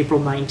dogs on April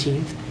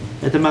 19th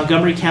at the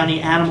Montgomery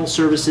County Animal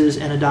Services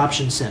and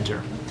Adoption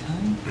Center.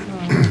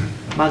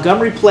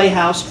 Montgomery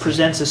Playhouse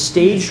presents a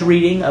staged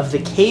reading of The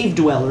Cave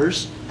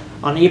Dwellers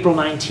on April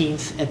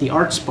 19th at the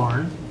Arts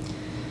Barn.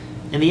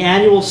 And the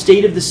annual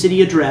State of the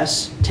City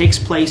Address takes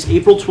place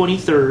April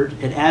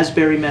 23rd at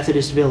Asbury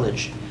Methodist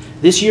Village.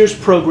 This year's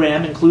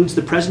program includes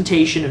the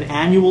presentation of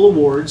annual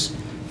awards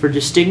for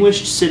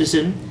Distinguished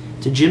Citizen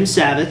to Jim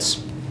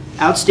Savitz,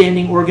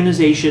 Outstanding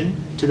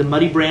Organization to the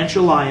Muddy Branch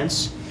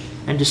Alliance,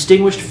 and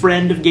Distinguished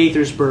Friend of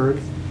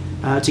Gaithersburg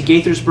to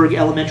Gaithersburg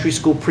Elementary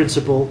School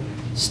Principal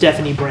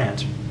Stephanie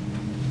Brandt.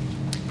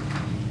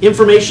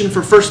 Information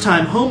for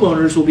first-time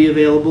homeowners will be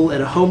available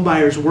at a home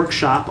buyer's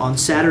workshop on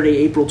Saturday,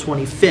 April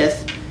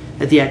 25th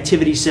at the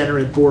Activity Center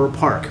at Borough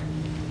Park.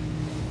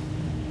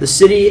 The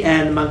City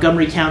and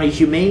Montgomery County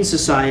Humane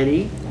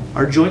Society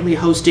are jointly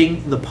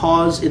hosting the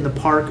Paws in the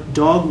Park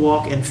Dog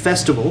Walk and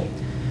Festival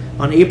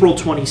on April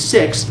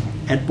 26th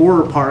at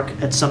Borough Park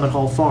at Summit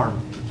Hall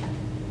Farm.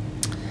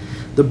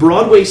 The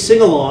Broadway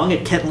Sing-Along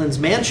at Kentland's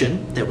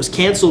Mansion that was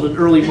canceled in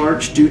early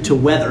March due to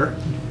weather,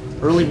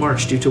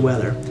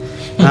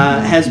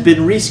 has been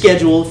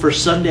rescheduled for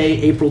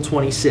Sunday, April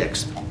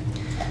 26th.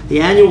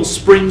 The annual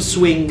Spring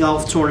Swing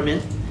Golf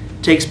Tournament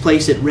takes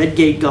place at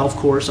Redgate Golf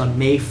Course on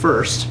May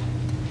 1st.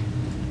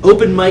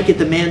 Open Mic at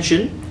the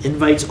Mansion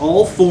invites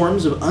all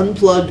forms of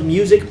unplugged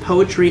music,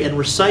 poetry, and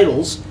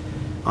recitals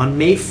on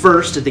May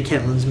 1st at the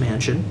Kentlands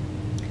Mansion.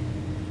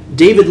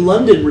 David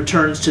London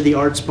returns to the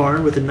Arts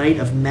Barn with a night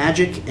of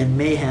magic and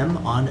mayhem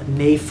on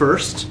May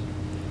 1st.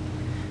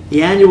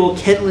 The annual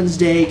Kentlands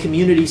Day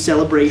Community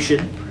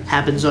Celebration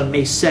happens on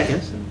May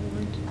 2nd.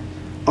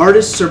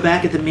 Artists are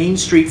back at the Main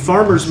Street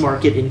Farmers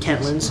Market in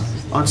Kentlands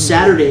on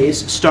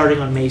Saturdays starting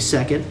on May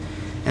 2nd,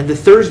 and the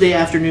Thursday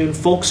afternoon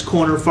Folks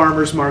Corner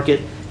Farmers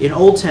Market in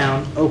Old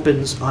Town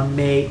opens on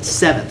May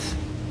 7th.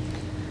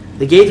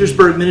 The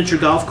Gaithersburg Miniature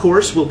Golf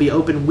Course will be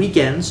open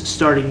weekends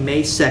starting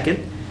May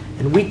 2nd,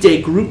 and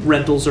weekday group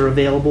rentals are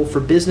available for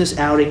business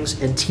outings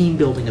and team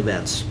building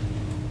events.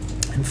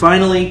 And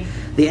finally,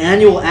 the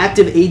annual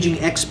Active Aging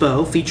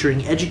Expo,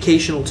 featuring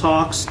educational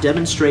talks,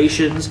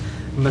 demonstrations,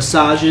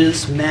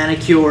 massages,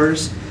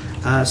 manicures,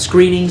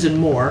 screenings, and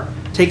more,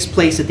 takes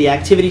place at the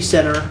Activity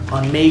Center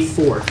on May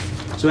 4th.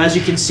 So as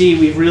you can see,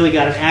 we've really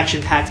got an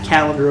action-packed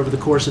calendar over the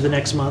course of the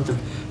next month of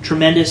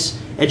tremendous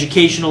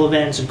educational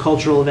events and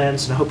cultural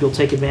events, and I hope you'll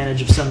take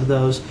advantage of some of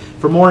those.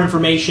 For more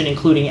information,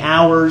 including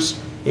hours,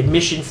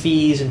 admission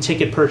fees, and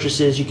ticket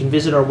purchases, you can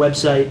visit our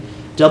website,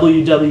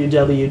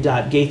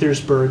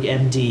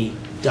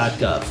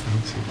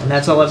 www.gaithersburgmd.gov. And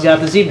that's all I've got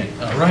this evening.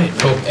 All right.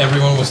 Hope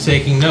everyone was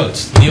taking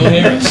notes. Neil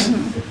Harris.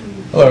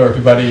 Hello,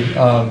 everybody.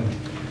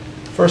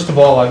 First of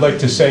all, I'd like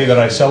to say that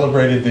I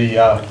celebrated the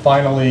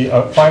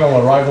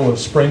final arrival of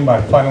spring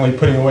by finally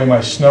putting away my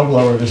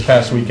snowblower this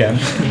past weekend.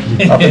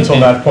 Up until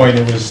that point,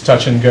 it was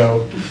touch and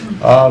go.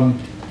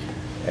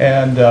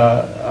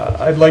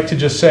 I'd like to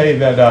just say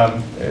that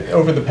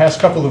over the past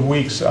couple of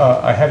weeks,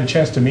 I had a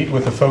chance to meet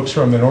with the folks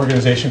from an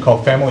organization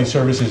called Family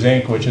Services,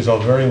 Inc., which is a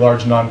very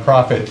large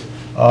nonprofit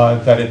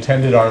that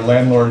attended our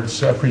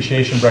Landlord's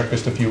Appreciation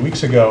Breakfast a few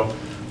weeks ago.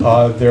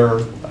 Their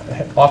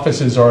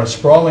offices are a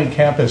sprawling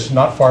campus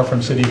not far from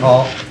City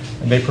Hall,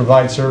 and they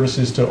provide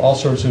services to all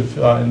sorts of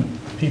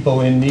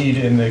people in need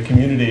in the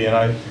community.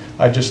 And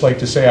I'd just like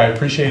to say I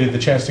appreciated the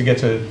chance to get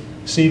to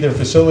see their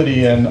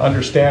facility and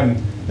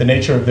understand the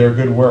nature of their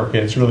good work.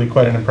 It's really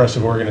quite an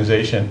impressive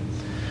organization.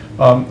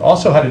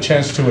 Also had a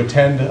chance to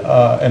attend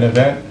an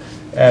event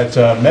at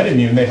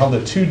MedImmune. They held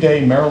a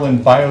 2-day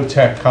Maryland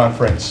Biotech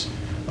Conference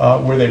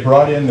where they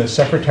brought in the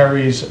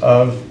secretaries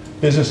of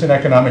Business and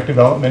Economic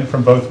Development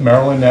from both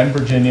Maryland and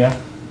Virginia,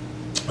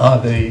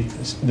 the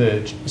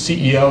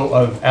CEO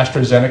of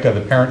AstraZeneca,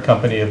 the parent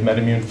company of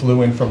MedImmune,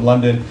 flew in from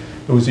London.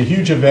 It was a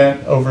huge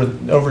event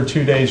over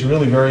 2 days,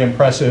 really very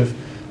impressive.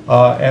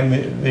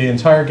 And the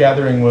entire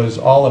gathering was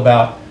all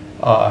about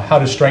how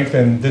to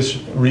strengthen this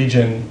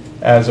region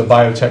as a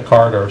biotech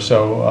corridor.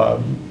 So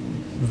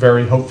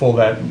very hopeful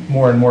that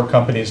more and more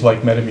companies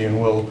like MedImmune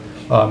will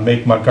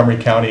make Montgomery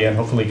County and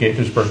hopefully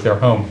Gaithersburg their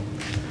home.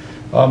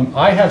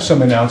 I have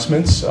some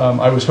announcements.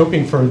 I was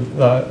hoping for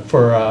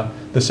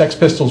the Sex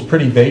Pistols'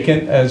 Pretty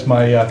Vacant as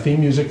my theme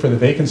music for the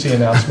vacancy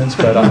announcements,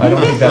 but I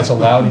don't think that's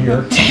allowed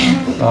here.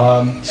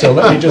 So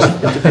let me just...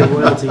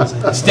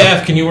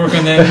 Staff, can you work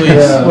on that, please?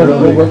 Yeah,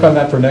 we'll work on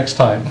that for next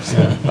time.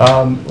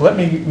 Let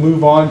me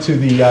move on to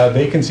the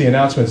vacancy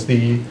announcements.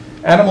 The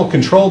Animal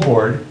Control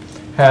Board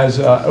has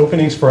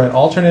openings for an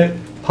alternate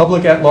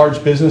public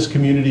at-large business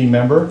community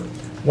member,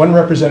 one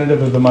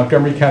representative of the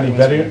Montgomery County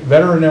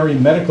Veterinary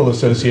Medical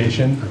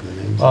Association,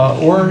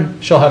 or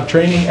shall have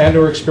training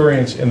and/or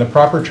experience in the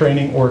proper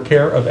training or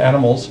care of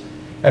animals,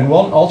 and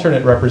one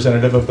alternate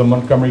representative of the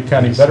Montgomery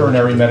County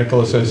Veterinary Medical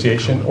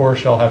Association, or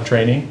shall have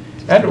training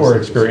and/or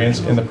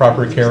experience in the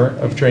proper care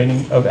of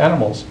training of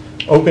animals.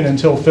 Open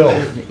until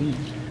filled.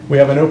 We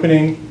have an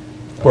opening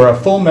for a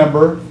full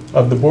member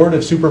of the Board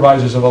of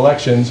Supervisors of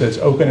Elections. It's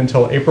open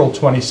until April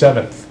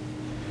 27th.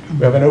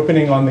 We have an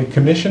opening on the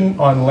Commission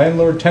on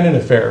Landlord-Tenant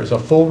Affairs, a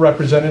full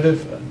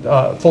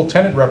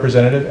tenant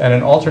representative and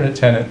an alternate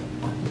tenant.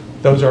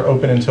 Those are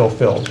open until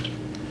filled.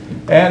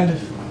 And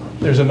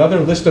there's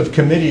another list of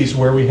committees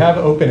where we have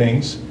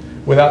openings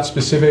without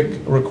specific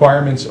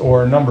requirements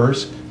or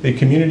numbers. The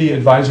Community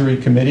Advisory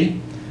Committee,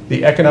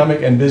 the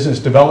Economic and Business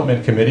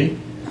Development Committee,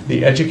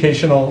 the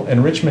Educational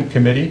Enrichment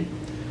Committee,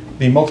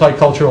 the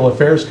Multicultural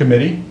Affairs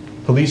Committee,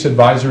 Police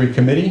Advisory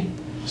Committee,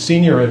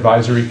 Senior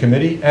Advisory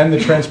Committee, and the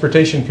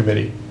Transportation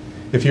Committee.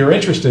 If you're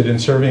interested in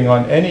serving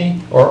on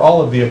any or all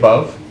of the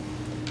above,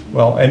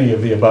 well, any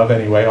of the above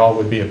anyway, all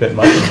would be a bit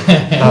much,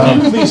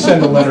 please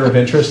send a letter of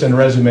interest and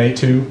resume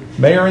to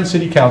Mayor and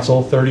City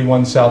Council,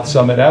 31 South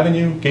Summit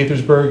Avenue,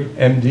 Gaithersburg,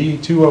 MD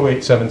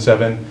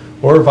 20877,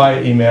 or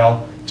via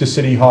email to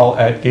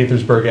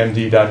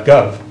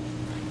cityhall@gaithersburgmd.gov.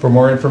 For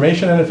more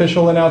information and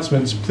official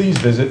announcements, please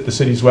visit the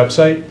city's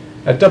website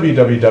at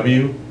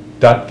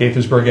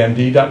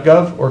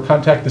www.gaithersburgmd.gov or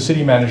contact the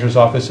city manager's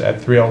office at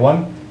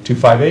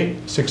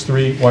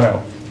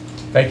 301-258-6310.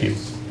 Thank you.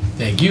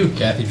 Thank you,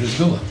 Kathy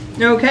Driscoll.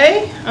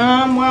 Okay,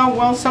 well,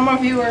 while some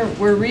of you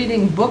were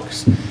reading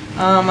books,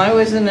 I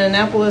was in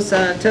Annapolis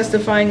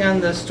testifying on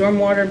the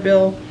stormwater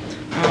bill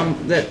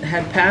that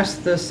had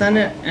passed the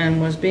Senate and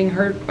was being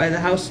heard by the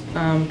House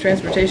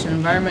Transportation and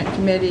Environment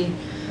Committee.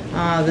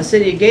 The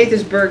city of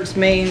Gaithersburg's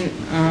main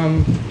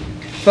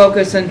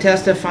focus in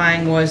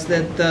testifying was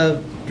that the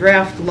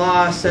draft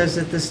law says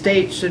that the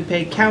state should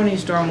pay county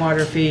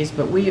stormwater fees,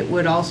 but we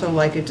would also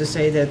like it to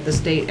say that the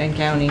state and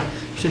county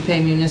should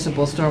pay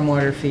municipal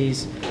stormwater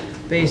fees.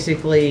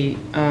 Basically,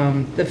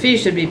 the fee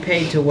should be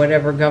paid to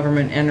whatever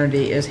government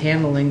entity is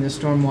handling the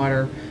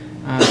stormwater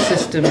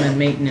system and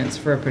maintenance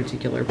for a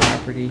particular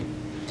property.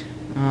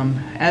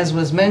 As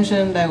was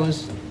mentioned, I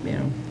was,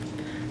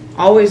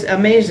 always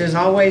amazed as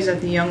always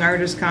at the Young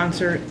Artist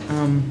Concert.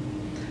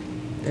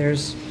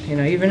 There's,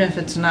 even if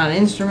it's not an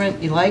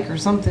instrument you like or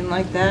something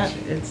like that,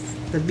 it's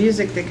the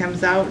music that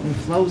comes out and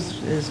flows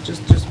is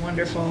just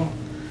wonderful.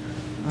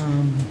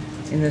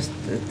 In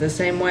the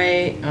same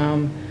way,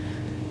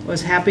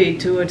 was happy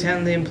to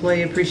attend the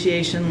Employee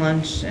Appreciation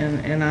Lunch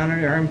and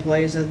honor our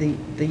employees of the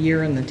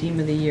year and the team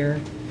of the year.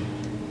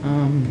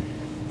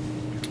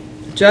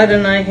 Judd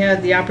and I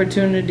had the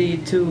opportunity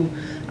to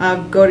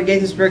go to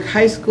Gaithersburg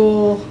High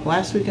School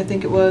last week, I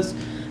think it was,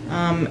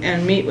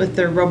 and meet with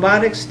their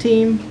robotics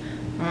team.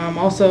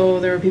 Also,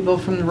 there were people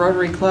from the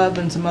Rotary Club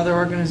and some other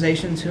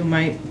organizations who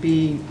might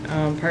be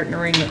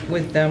partnering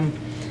with them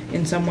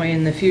in some way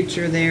in the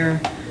future there.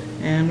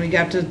 And we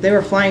got to, they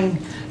were flying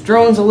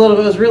drones a little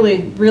bit. It was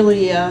really,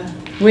 really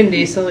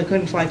windy, so they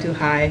couldn't fly too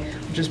high,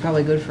 which is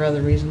probably good for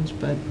other reasons,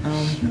 but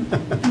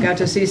got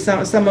to see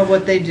some of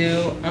what they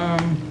do.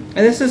 And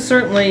this is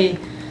certainly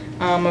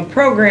a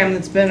program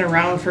that's been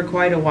around for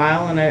quite a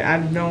while, and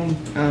I've known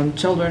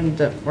children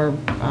that were,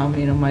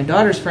 my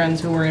daughter's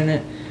friends who were in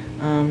it.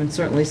 It's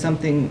certainly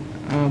something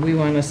we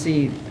want to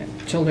see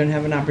children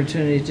have an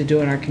opportunity to do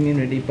in our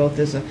community, both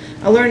as a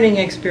learning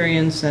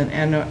experience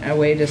and a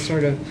way to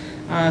sort of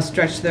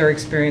stretch their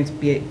experience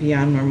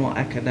beyond normal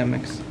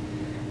academics.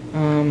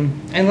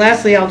 And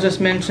lastly, I'll just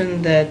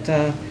mention that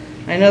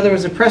I know there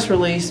was a press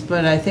release,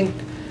 but I think,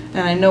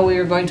 and I know we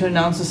were going to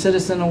announce the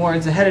Citizen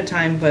Awards ahead of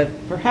time, but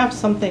perhaps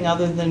something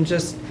other than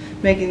just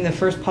making the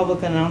first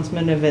public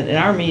announcement of it in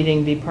our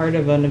meeting be part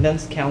of an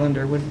events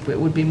calendar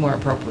would be more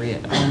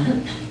appropriate.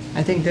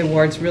 I think the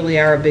awards really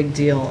are a big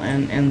deal,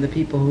 and the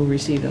people who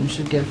receive them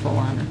should get full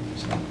honor.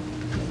 So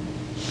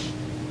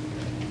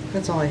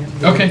that's all I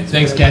have. Okay,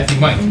 thanks, Kathy.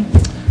 Mike.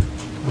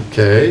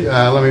 Okay,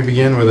 let me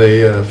begin with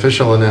a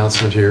official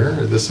announcement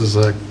here. This is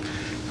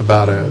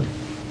about a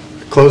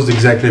closed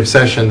executive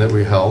session that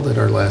we held at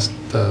our last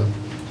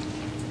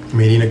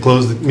meeting. A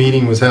closed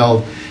meeting was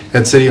held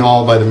at City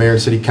Hall by the Mayor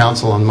and City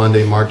Council on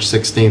Monday, March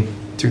 16th,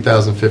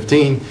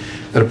 2015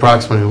 at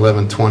approximately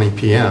 11:20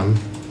 p.m.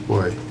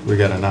 Boy, we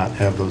got to not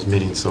have those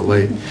meetings so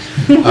late.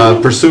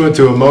 Pursuant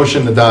to a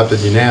motion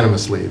adopted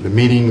unanimously, the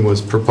meeting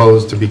was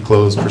proposed to be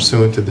closed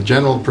pursuant to the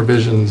general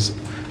provisions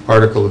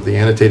article of the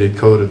Annotated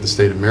Code of the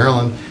State of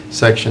Maryland,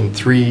 Section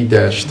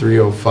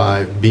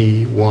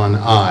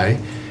 3-305B1I,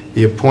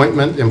 the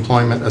appointment,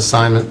 employment,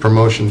 assignment,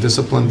 promotion,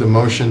 discipline,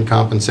 demotion,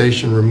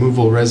 compensation,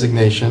 removal,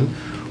 resignation,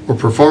 or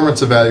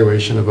performance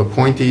evaluation of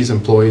appointees,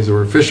 employees,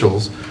 or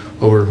officials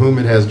over whom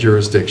it has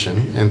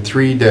jurisdiction, and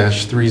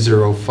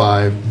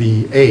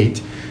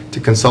 3-305B8, to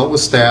consult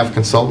with staff,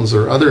 consultants,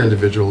 or other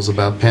individuals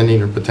about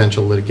pending or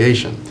potential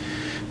litigation.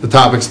 The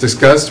topics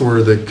discussed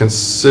were the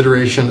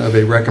consideration of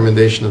a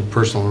recommendation of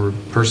the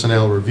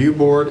Personnel Review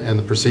Board and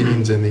the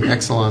proceedings in the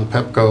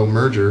Exelon-Pepco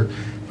merger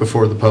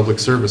before the Public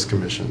Service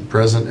Commission.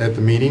 Present at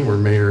the meeting were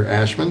Mayor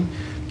Ashman,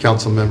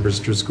 Council members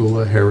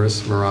Druscula,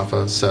 Harris,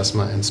 Marafa,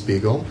 Sesma, and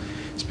Spiegel.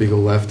 Spiegel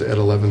left at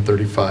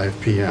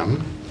 11:35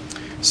 p.m.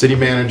 City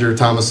Manager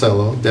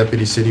Tomasello,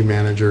 Deputy City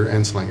Manager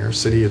Enslinger,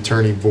 City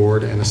Attorney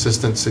Board, and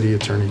Assistant City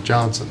Attorney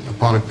Johnson.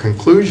 Upon a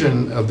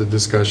conclusion of the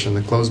discussion,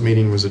 the closed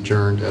meeting was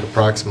adjourned at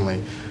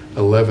approximately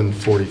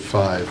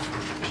 11:45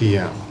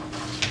 p.m.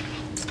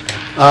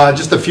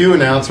 Just a few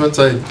announcements.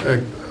 I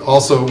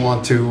also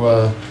want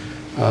to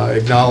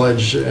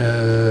acknowledge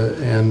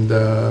and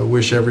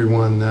wish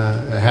everyone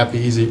a happy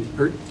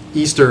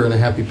Easter and a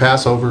happy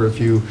Passover if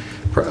you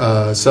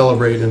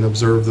celebrate and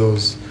observe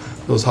those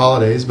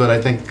holidays. But I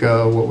think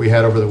what we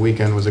had over the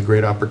weekend was a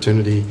great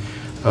opportunity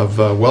of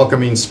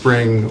welcoming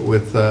spring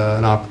with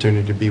an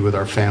opportunity to be with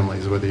our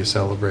families, whether you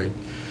celebrate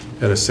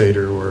at a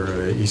Seder or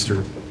an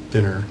Easter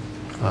dinner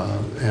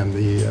and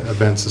the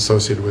events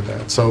associated with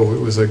that. So it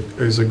was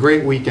a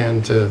great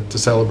weekend to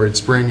celebrate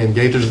spring in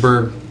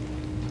Gaithersburg.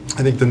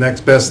 I think the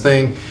next best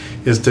thing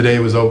is today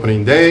was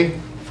opening day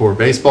for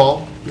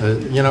baseball.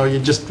 You know, you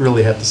just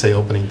really have to say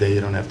opening day.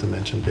 You don't have to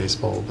mention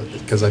baseball, but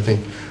because I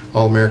think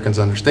all Americans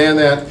understand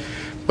that.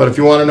 But if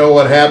you want to know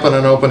what happened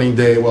on opening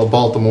day, well,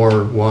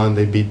 Baltimore won.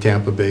 They beat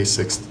Tampa Bay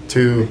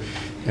 6-2,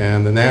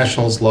 and the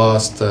Nationals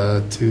lost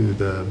to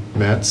the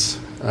Mets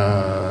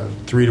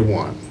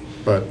 3-1.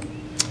 But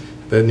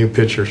the new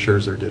pitcher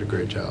Scherzer did a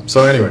great job.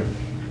 So anyway,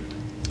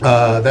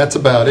 that's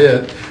about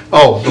it.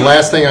 Oh, the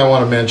last thing I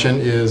want to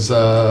mention is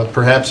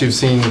perhaps you've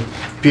seen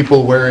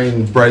people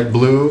wearing bright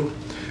blue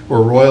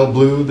or royal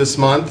blue this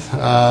month,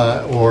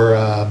 or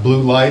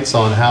blue lights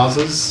on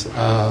houses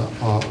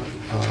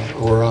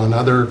or on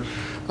other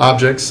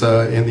objects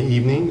in the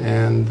evening,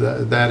 and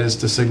that is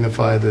to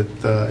signify that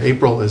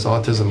April is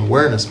Autism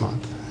Awareness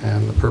Month.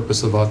 And the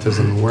purpose of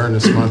Autism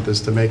Awareness Month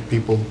is to make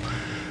people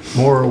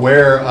more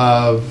aware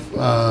of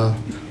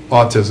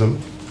autism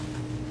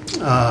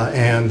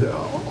and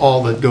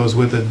all that goes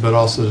with it, but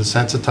also to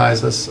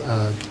sensitize us,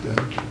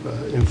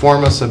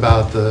 inform us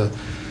about the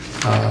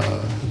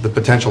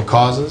potential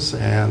causes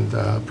and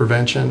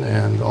prevention,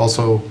 and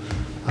also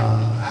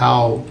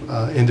how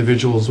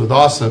individuals with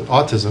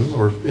autism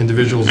or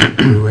individuals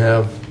who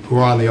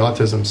are on the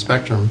autism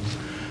spectrum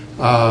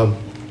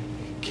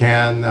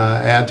can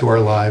add to our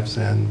lives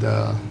and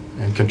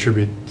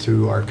contribute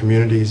to our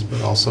communities,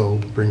 but also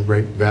bring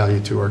great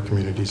value to our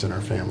communities and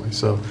our families.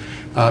 So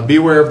be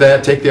aware of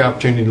that. Take the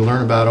opportunity to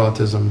learn about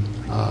autism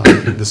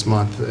this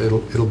month.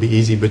 It'll be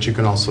easy, but you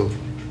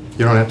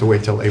don't have to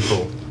wait till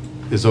April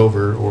is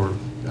over or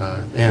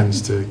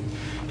ends to.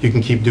 You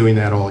can keep doing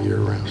that all year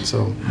round.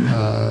 So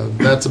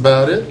that's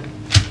about it.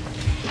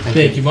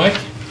 Thank you, Mike.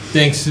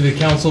 Thanks to the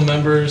council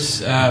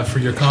members for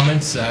your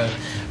comments.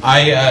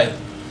 I'm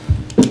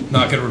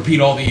not going to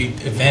repeat all the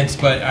events,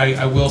 but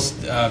I will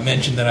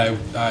mention that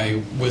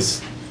I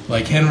was,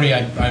 like Henry,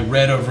 I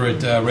read over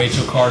at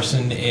Rachel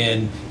Carson,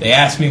 and they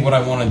asked me what I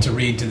wanted to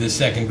read to this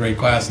second grade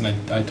class, and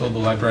I told the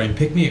librarian,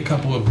 pick me a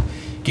couple of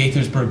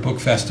Gaithersburg Book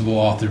Festival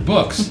authored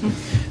books.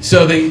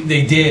 So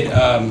they did.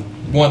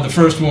 The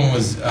first one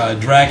was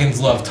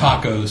Dragons Love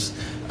Tacos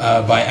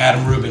by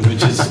Adam Rubin,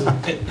 which is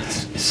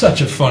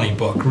such a funny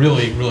book,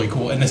 really, really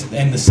cool. And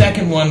the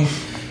second one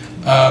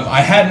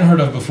I hadn't heard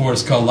of before.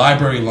 It's called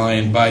Library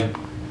Lion by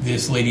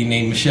this lady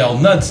named Michelle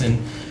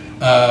Knudsen,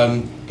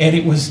 and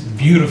it was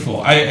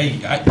beautiful. I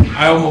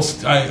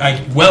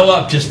well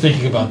up just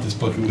thinking about this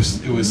book.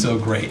 It was so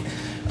great.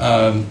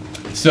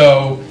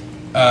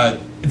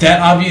 That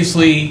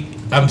obviously.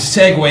 I'm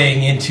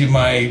segueing into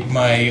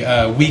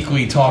my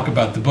weekly talk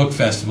about the book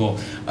festival.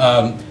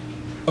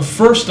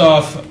 First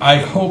off, I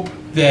hope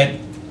that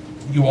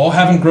you all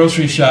haven't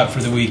grocery shopped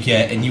for the week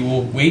yet, and you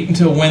will wait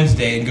until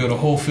Wednesday and go to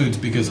Whole Foods,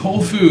 because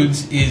Whole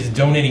Foods is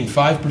donating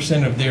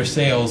 5% of their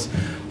sales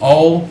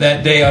all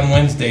that day on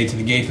Wednesday to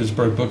the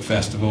Gaithersburg Book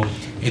Festival.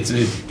 It's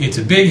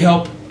a big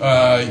help.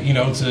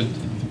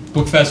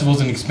 Book festival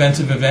is an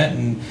expensive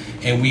event,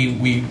 and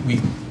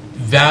we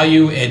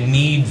value and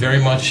need very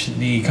much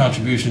the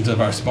contributions of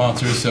our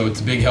sponsors, so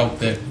it's a big help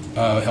that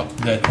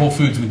Whole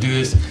Foods would do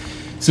this.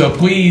 So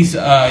please,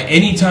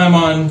 anytime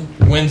on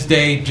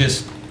Wednesday,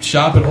 just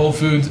shop at Whole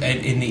Foods.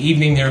 In the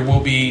evening, there will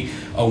be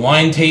a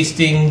wine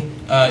tasting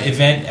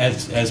event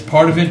as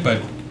part of it,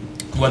 but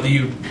whether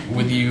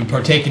you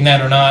partake in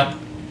that or not,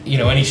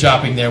 any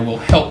shopping there will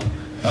help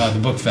the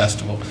book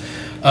festival.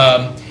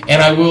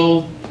 And I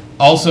will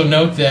also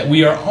note that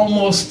we are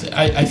almost,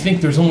 I think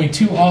there's only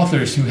 2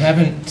 authors who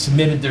haven't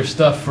submitted their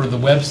stuff for the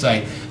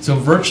website. So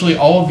virtually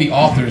all of the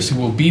authors who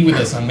will be with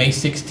us on May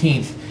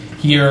 16th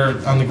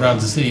here on the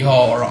grounds of City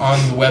Hall or on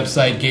the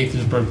website,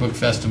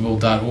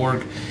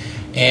 GaithersburgBookFestival.org.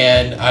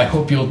 And I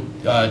hope you'll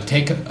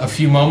take a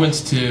few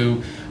moments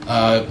to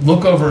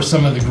look over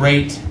some of the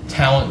great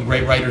talent and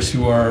great writers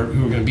who are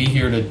going to be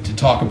here to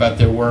talk about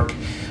their work.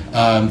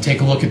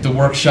 Take a look at the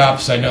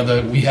workshops. I know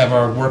that we have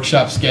our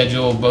workshop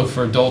schedule, both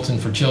for adults and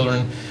for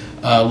children,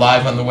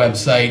 live on the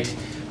website.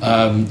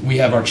 We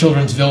have our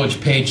Children's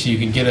Village page, so you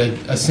can get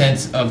a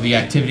sense of the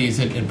activities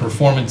and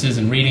performances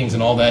and readings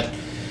and all that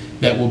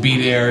will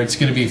be there. It's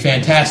going to be a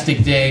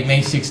fantastic day, May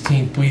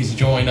 16th. Please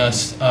join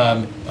us,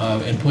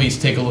 and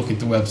please take a look at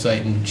the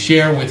website and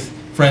share with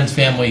friends,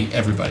 family,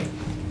 everybody.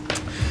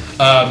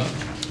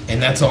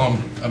 And that's all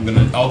I'm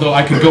going to, although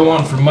I could go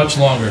on for much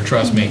longer,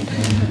 trust me.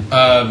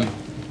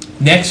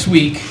 Next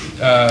week,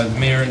 the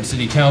mayor and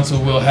city council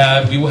we will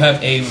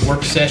have a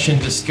work session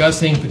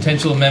discussing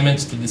potential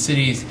amendments to the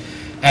city's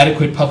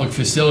adequate public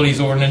facilities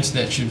ordinance.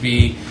 That should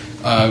be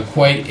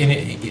quite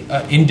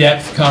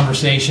in-depth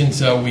conversation,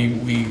 so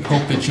we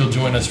hope that you'll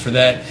join us for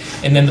that.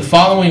 And then the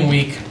following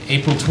week,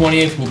 April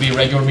 20th, will be a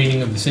regular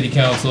meeting of the city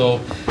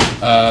council,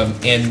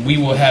 and we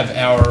will have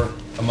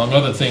among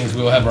other things,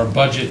 we will have our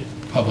budget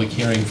public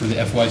hearing for the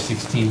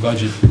FY16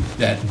 budget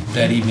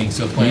that evening,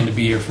 so plan to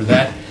be here for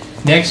that.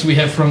 Next, we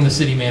have from the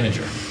city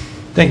manager.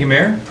 Thank you,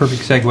 Mayor.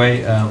 Perfect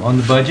segue on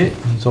the budget.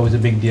 It's always a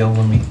big deal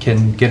when we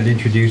can get it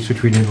introduced,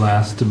 which we did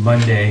last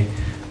Monday.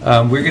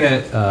 We're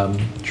going to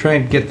try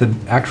and get the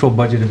actual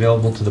budget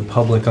available to the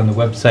public on the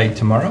website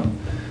tomorrow.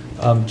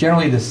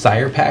 Generally, the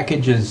SIRE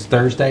package is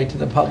Thursday to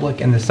the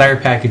public, and the SIRE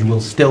package will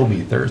still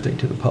be Thursday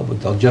to the public.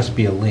 There'll just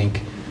be a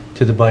link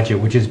to the budget,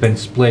 which has been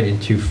split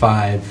into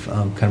 5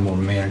 kind of more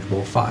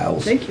manageable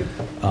files. Thank you.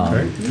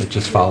 It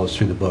just follows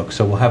through the book.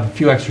 So we'll have a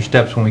few extra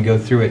steps when we go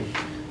through it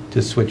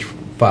to switch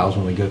files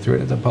when we go through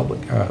it at the public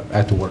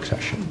at the work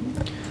session.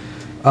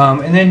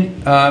 And then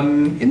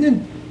in the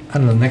I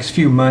don't know, next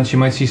few months, you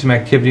might see some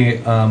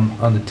activity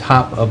on the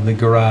top of the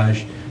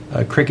garage.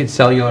 Cricket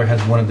Cellular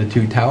has one of the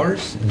 2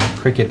 towers, and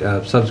Cricket,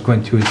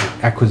 subsequent to its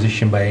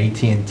acquisition by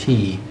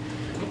AT&T,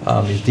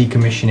 is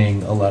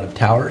decommissioning a lot of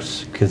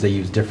towers because they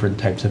use different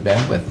types of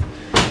bandwidth,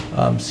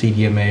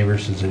 CDMA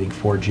versus I think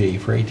 4G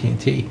for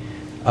AT&T.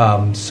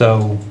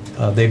 So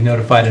they've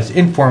notified us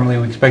informally.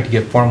 We expect to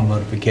get formal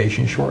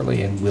notification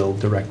shortly, and we'll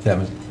direct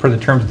them, per the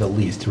terms of the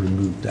lease, to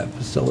remove that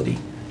facility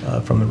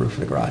from the roof of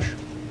the garage.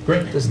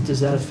 Great.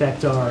 Does that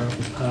affect our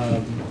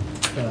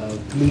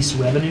lease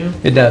revenue?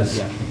 It does.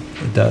 Yeah.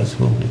 It does.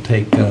 We'll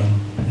take, I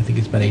think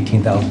it's about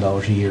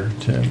 $18,000 a year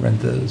to rent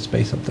the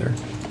space up there.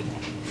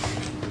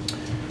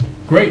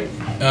 Great.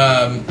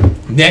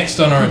 Next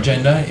on our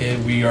agenda,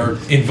 we are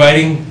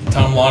inviting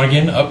Tom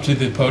Lonergan up to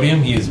the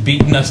podium. He has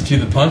beaten us to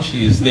the punch.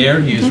 He is there.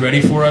 He is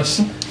ready for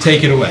us.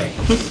 Take it away.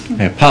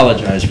 I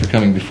apologize for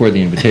coming before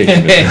the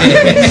invitation.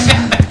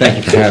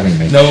 Thank you for having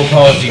me. No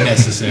apology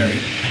necessary.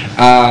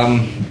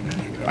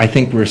 I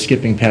think we're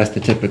skipping past the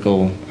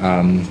typical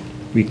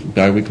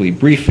bi-weekly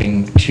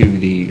briefing to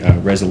the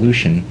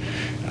resolution.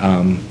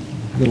 A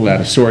little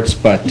out of sorts,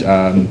 but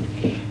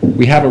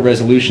we have a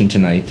resolution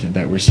tonight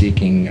that we're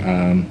seeking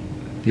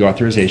the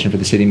authorization for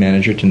the city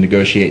manager to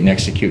negotiate and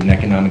execute an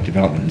economic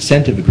development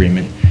incentive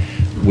agreement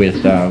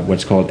with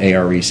what's called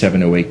ARE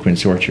 708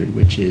 Quince Orchard,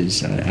 which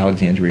is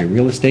Alexandria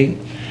Real Estate.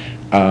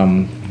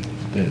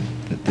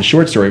 The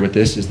short story with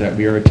this is that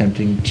we are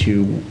attempting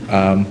to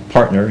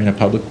partner in a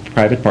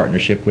public-private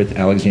partnership with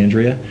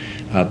Alexandria,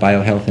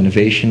 BioHealth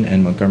Innovation,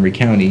 and Montgomery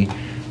County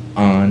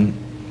on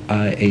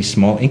a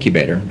small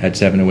incubator at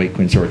 708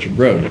 Quince Orchard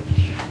Road.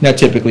 Now,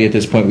 typically at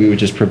this point, we would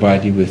just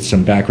provide you with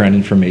some background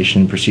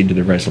information, proceed to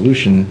the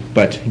resolution,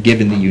 but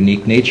given the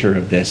unique nature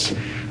of this,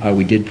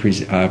 we did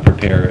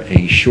prepare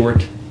a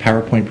short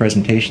PowerPoint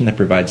presentation that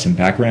provides some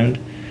background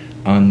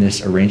on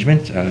this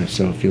arrangement.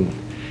 So if you'll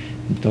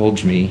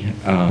indulge me,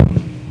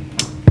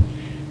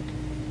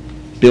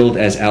 billed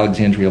as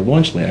Alexandria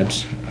Launch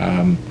Labs.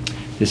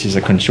 This is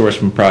a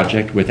consortium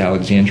project with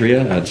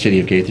Alexandria, the City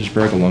of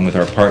Gaithersburg, along with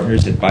our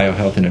partners at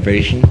BioHealth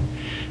Innovation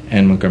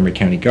and Montgomery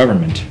County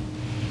Government.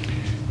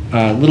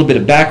 A little bit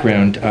of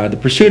background. The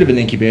pursuit of an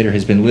incubator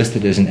has been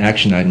listed as an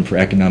action item for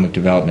economic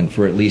development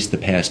for at least the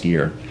past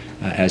year.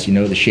 As you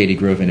know, the Shady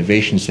Grove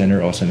Innovation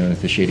Center, also known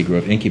as the Shady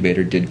Grove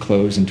Incubator, did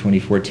close in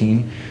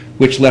 2014,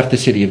 which left the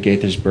City of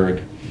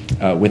Gaithersburg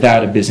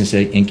without a business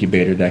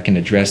incubator that can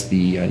address the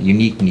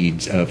unique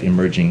needs of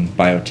emerging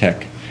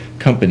biotech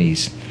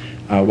companies.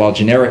 While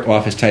generic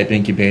office-type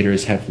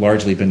incubators have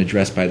largely been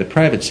addressed by the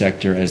private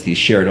sector as these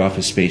shared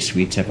office space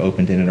suites have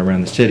opened in and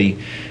around the city,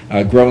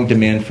 growing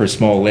demand for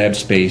small lab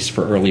space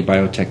for early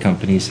biotech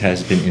companies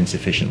has been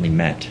insufficiently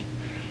met.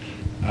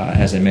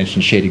 As I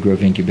mentioned, Shady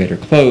Grove Incubator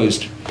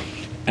closed,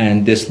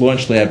 and this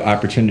launch lab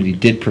opportunity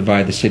did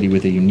provide the city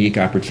with a unique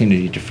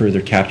opportunity to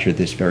further capture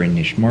this very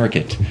niche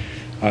market.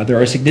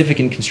 There are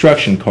significant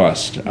construction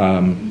costs,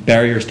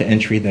 barriers to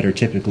entry that are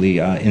typically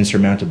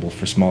insurmountable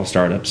for small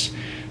startups,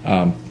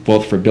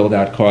 both for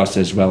build-out costs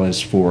as well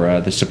as for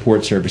the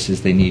support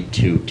services they need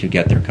to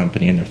get their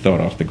company and their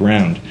thought off the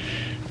ground.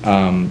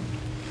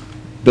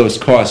 those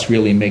costs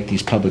really make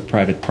these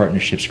public-private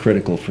partnerships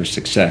critical for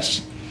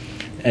success.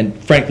 And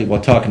frankly,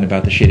 while talking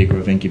about the Shady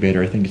Grove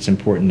Incubator, I think it's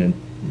important to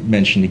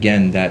mention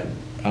again that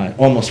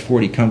almost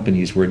 40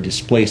 companies were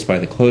displaced by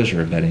the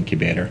closure of that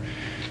incubator.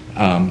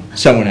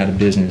 Some went out of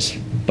business,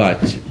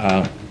 but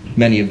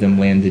many of them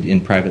landed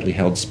in privately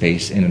held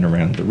space in and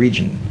around the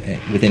region.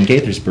 Within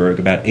Gaithersburg,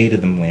 about 8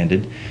 of them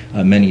landed,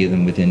 many of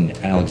them within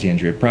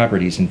Alexandria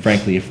properties, and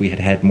frankly, if we had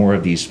had more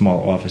of these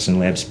small office and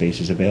lab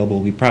spaces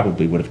available, we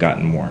probably would have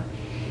gotten more.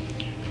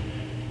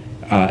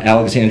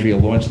 Alexandria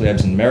Launch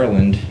Labs in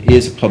Maryland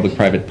is a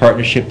public-private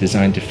partnership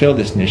designed to fill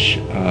this niche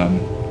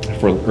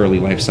for early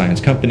life science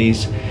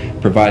companies,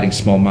 providing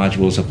small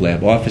modules of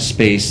lab office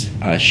space,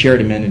 shared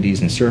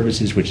amenities and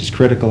services, which is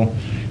critical,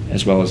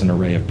 as well as an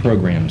array of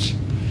programs.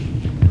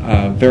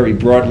 Very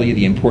broadly,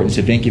 the importance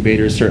of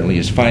incubators certainly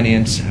is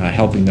finance,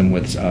 helping them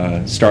with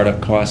startup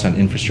costs on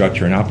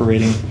infrastructure and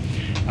operating.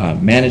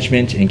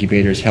 Management,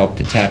 incubators help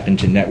to tap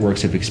into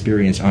networks of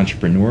experienced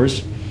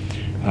entrepreneurs.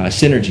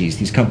 Synergies,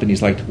 these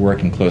companies like to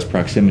work in close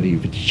proximity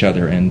with each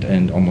other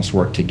and almost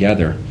work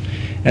together.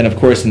 And of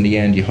course, in the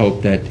end, you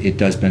hope that it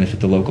does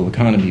benefit the local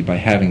economy by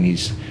having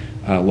these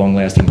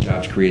long-lasting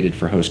jobs created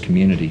for host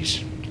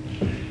communities.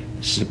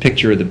 This is a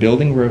picture of the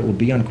building where it will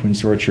be on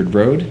Quince Orchard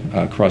Road,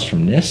 across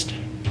from NIST.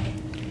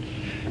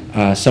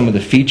 Some of the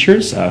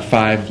features,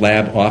 5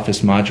 lab office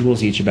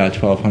modules, each about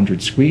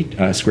 1,200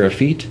 square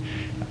feet.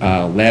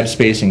 Lab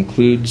space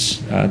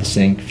includes the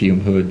sink,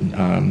 fume hood,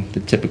 the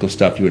typical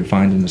stuff you would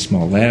find in a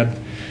small lab.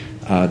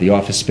 The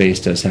office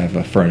space does have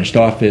a furnished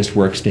office,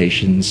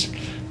 workstations,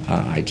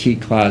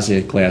 IT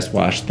closet, glass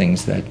wash,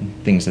 things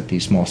that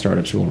these small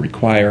startups will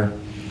require.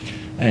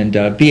 And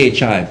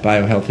BHI,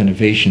 Biohealth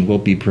Innovation, will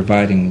be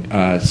providing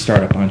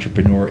startup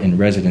entrepreneur in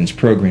residence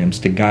programs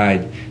to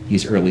guide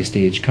these early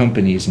stage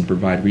companies and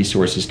provide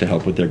resources to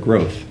help with their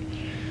growth.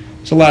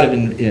 There's a lot of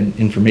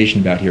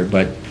information about here,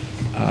 but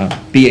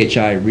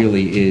BHI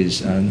really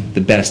is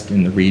the best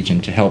in the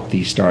region to help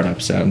these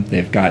startups.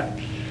 They've got,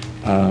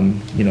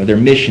 their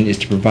mission is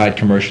to provide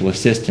commercial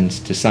assistance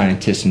to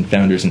scientists and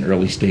founders in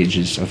early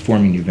stages of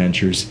forming new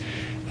ventures.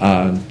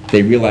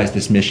 They realize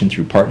this mission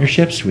through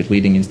partnerships with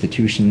leading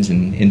institutions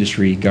in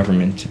industry,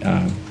 government,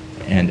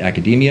 and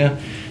academia.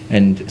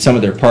 And some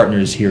of their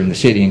partners here in the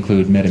city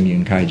include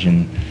MedImmune,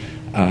 Kaigen,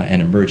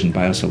 and Emergent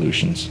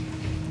Biosolutions.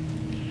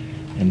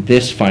 And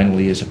this,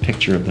 finally, is a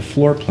picture of the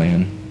floor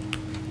plan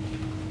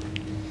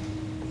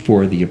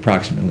for the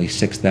approximately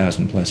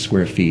 6,000 plus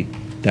square feet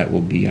that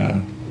will be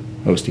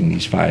hosting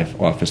these 5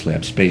 office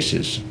lab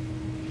spaces.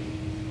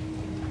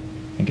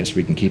 I guess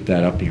we can keep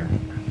that up here.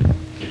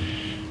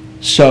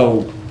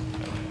 So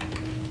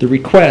the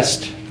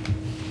request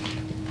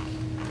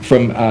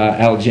from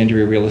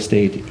Alexandria Real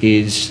Estate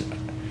is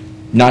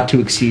not to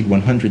exceed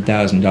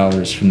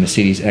 $100,000 from the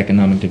city's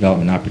Economic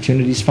Development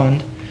Opportunities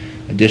Fund.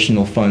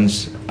 Additional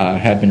funds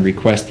have been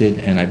requested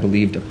and I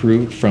believe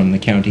approved from the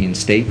county and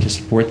state to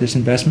support this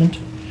investment.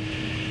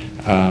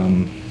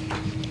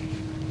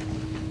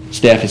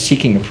 Staff is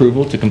seeking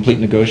approval to complete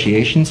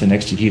negotiations and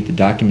execute the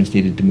documents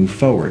needed to move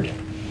forward.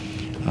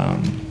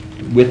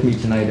 With me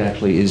tonight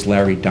actually is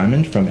Larry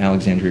Diamond from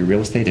Alexandria Real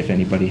Estate, if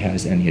anybody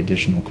has any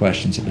additional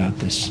questions about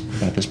this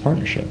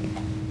partnership.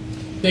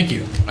 Thank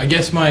you. I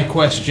guess my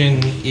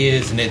question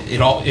is, and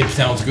it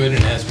sounds good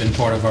and has been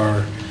part of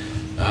our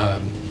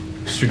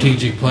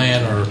strategic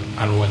plan, or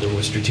I don't know whether it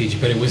was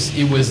strategic, but it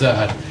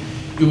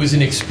was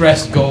an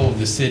expressed goal of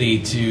the city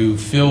to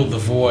fill the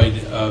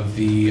void of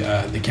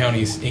the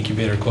county's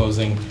incubator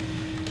closing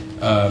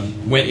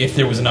if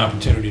there was an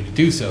opportunity to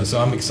do so. So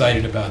I'm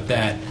excited about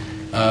that.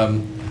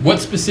 What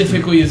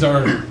specifically is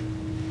our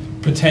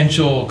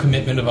potential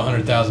commitment of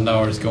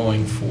 $100,000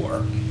 going for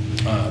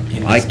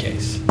in this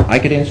case? I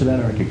could answer that,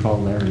 or I could call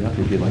Larry up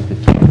if you'd like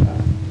to talk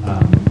about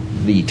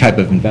the type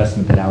of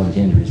investment that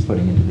Alexandria is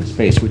putting into this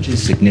space, which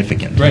is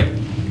significant. Right.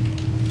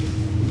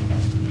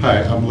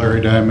 Hi, I'm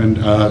Larry Diamond,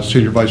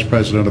 Senior Vice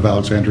President of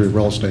Alexandria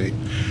Real Estate.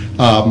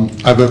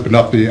 I've opened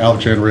up the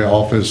Alexandria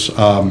office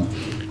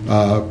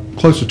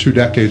close to 2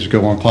 decades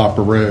ago on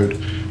Clopper Road,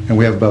 and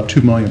we have about 2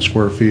 million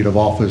square feet of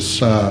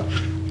office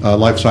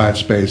life science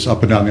space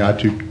up and down the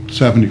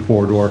I-270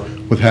 corridor,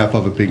 with half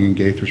of it being in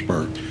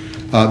Gaithersburg.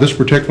 This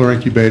particular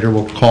incubator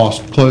will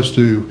cost close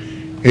to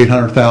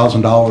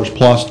 $800,000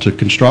 plus to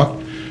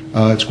construct.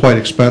 It's quite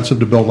expensive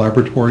to build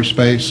laboratory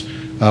space.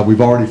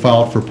 We've already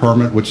filed for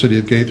permit with City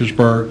of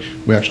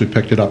Gaithersburg. We actually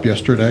picked it up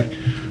yesterday.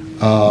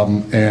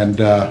 So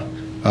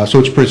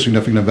it's a pretty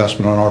significant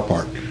investment on our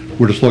part.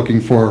 We're just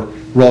looking for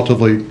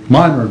relatively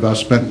minor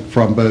investment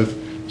from both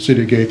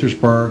City of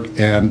Gaithersburg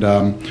and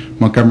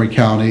Montgomery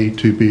County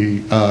to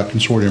be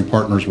consortium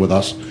partners with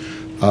us.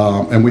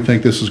 And we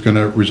think this is going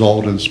to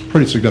result in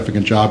pretty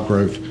significant job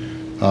growth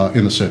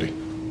in the city.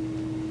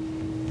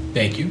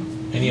 Thank you.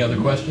 Any other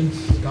questions,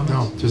 comments?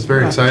 No, just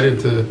very excited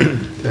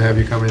to have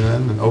you coming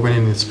in and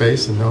opening the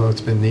space and know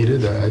it's been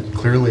needed.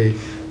 Clearly,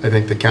 I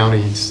think the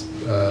county's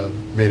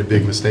made a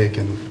big mistake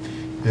in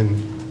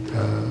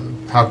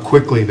how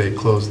quickly they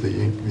closed the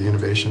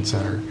Innovation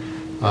Center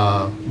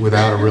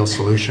without a real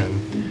solution.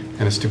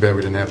 And it's too bad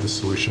we didn't have this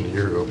solution a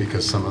year ago,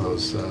 because some of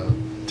those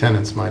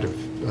tenants might have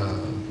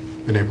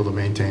been able to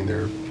maintain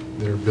their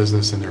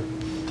business and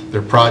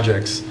their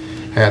projects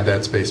had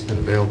that space been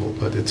available.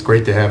 But it's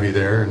great to have you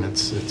there, and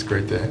it's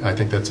great to, I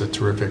think that's a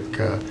terrific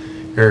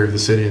area of the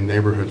city and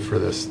neighborhood for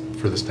this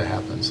to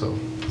happen. So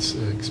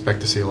expect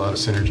to see a lot of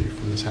synergy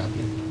from this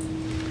happening.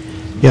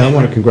 Yeah, I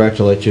want to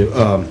congratulate you.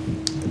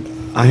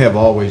 I have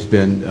always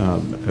been a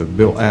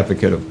real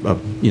advocate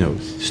of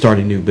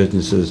starting new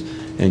businesses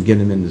and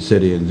getting them in the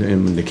city. And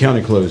when the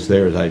county closed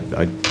theirs, I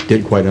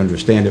didn't quite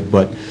understand it.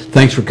 But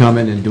thanks for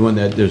coming and doing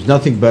that. There's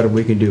nothing better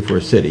we can do for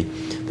a city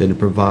than to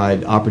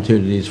provide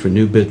opportunities for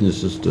new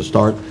businesses to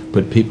start,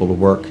 put people to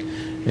work.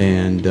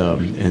 And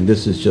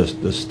this is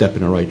just a step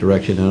in the right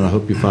direction. And I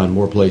hope you find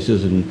more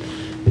places,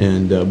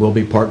 and we'll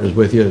be partners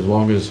with you as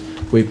long as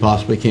we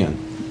possibly can.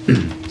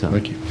 So.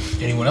 Thank you.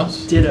 Anyone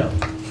else? Ditto.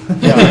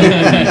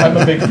 Yeah, I'm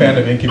a big fan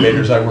of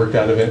incubators. I worked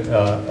out of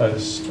a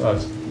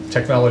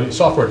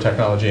software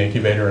technology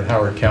incubator in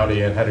Howard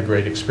County and had a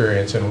great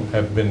experience, and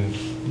have been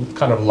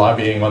kind of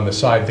lobbying on the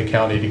side of the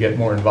county to get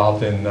more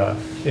involved in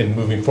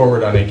moving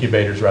forward on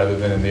incubators rather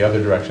than in the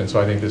other direction.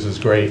 So I think this is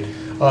great.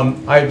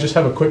 I just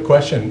have a quick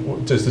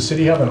question. Does the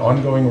city have an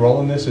ongoing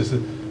role in this? Is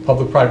it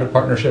public-private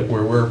partnership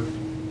where we're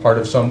part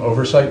of some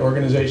oversight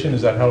organization?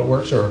 Is that how it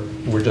works, or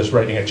we're just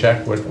writing a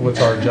check? What's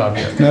our job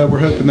here? No, we're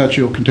hoping that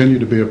you'll continue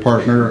to be a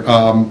partner,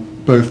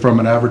 both from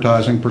an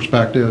advertising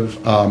perspective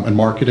and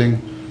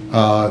marketing.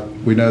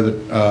 We know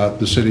that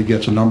the city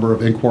gets a number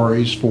of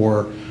inquiries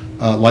for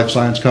life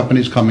science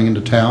companies coming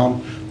into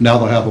town. Now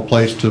they'll have a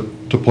place to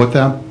put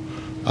them.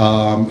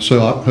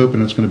 So I'm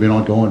hoping it's going to be an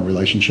ongoing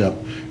relationship.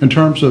 In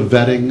terms of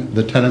vetting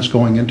the tenants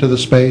going into the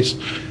space,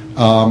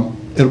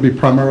 it'll be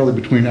primarily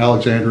between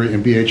Alexandria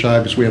and BHI,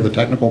 because we have the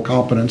technical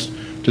competence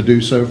to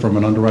do so from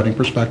an underwriting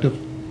perspective.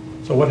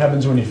 So what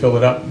happens when you fill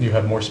it up? You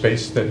have more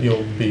space that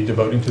you'll be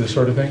devoting to this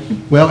sort of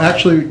thing? Well,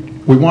 actually,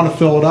 we want to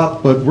fill it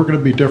up, but we're going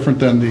to be different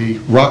than the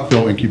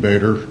Rockville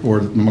incubator or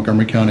the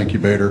Montgomery County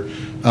incubator.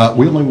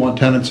 We only want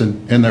tenants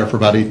in there for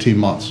about 18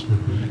 months.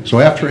 So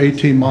after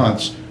 18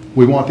 months,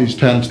 we want these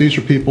tenants, these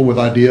are people with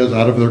ideas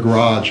out of their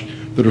garage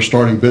that are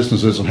starting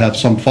businesses and have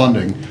some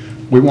funding.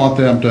 We want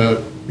them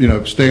to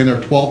stay in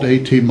there 12 to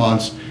 18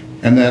 months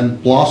and then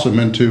blossom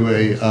into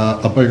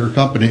a bigger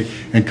company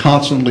and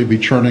constantly be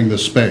churning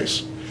this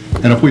space.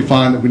 And if we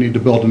find that we need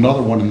to build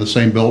another one in the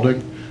same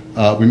building,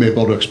 we may be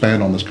able to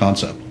expand on this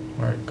concept.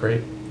 All right,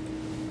 great.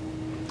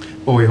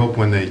 Well, we hope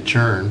when they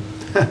churn,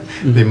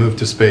 they move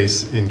to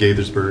space in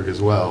Gaithersburg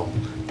as well,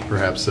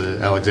 perhaps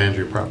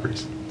Alexandria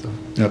properties. So.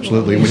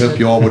 Absolutely. And we hope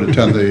you all would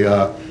attend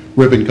the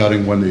ribbon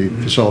cutting when the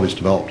facility's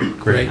developed.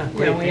 Great.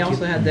 Yeah, we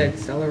also had the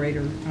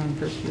accelerator on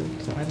Firstfield,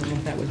 so I don't know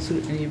if that would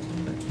suit any of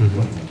them, but.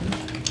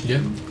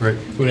 Yeah. Great.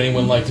 Would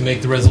anyone like to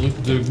make the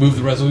move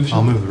the resolution?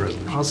 I'll move the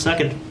resolution. I'll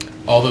second.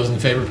 All those in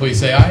favor, please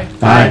say aye.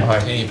 Aye.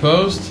 Aye. Any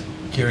opposed?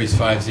 Carries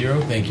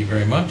 5-0. Thank you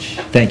very much.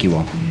 Thank you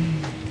all.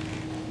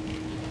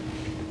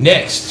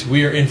 Next,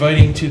 we are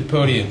inviting to the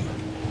podium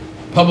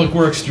Public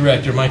Works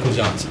Director Michael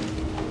Johnson.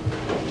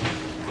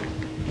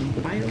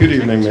 Good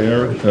evening,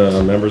 Mayor,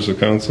 members of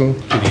council.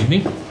 Good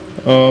evening.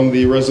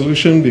 The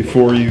resolution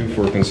before you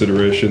for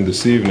consideration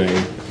this evening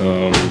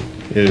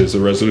is a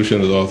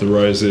resolution that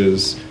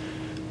authorizes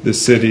the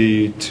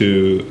city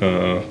to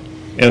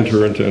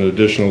enter into an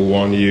additional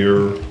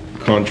 1-year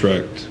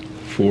contract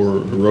for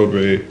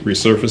roadway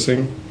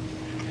resurfacing.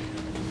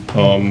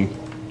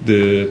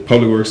 The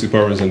Public Works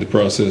Department is in the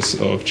process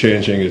of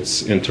changing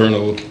its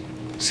internal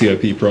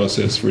CIP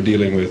process for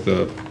dealing with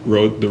the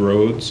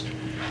roads.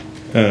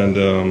 And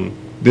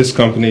this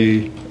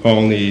company,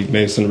 Olney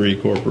Masonry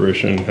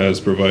Corporation,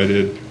 has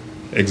provided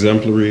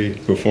exemplary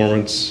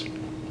performance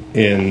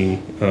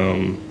in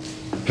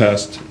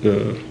past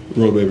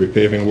roadway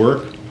repaving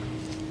work.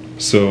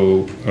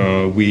 So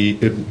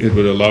it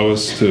would allow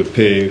us to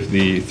pave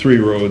the 3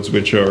 roads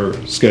which are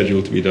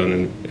scheduled to be done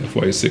in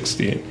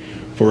FY16.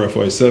 For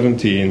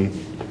FY17,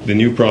 the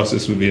new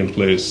process would be in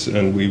place,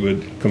 and we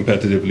would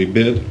competitively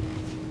bid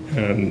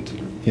and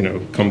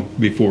come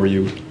before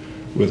you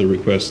with a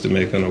request to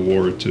make an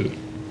award to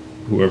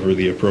whoever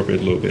the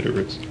appropriate low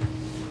bidder is.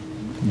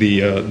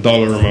 The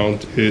dollar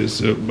amount is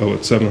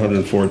about a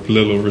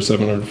little over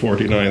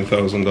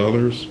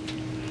 $749,000,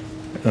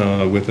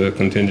 with a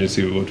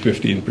contingency of about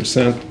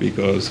 15%,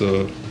 because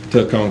to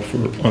account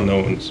for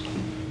unknowns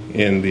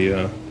in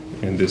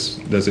this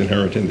that's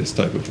inherent in this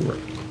type of work.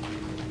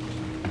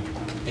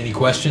 Any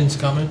questions,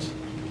 comments?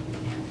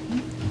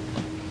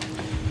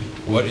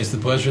 What is the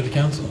pleasure of the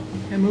council?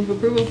 I move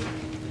approval.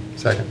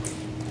 Second.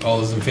 All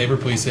those in favor,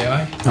 please say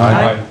aye.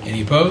 Aye.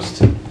 Any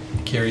opposed?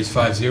 Carries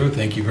 5-0.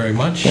 Thank you very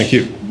much. Thank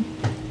you.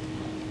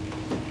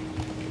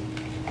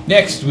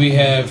 Next, we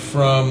have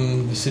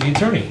from the city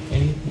attorney.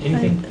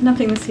 Anything?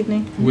 Nothing this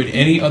evening. Would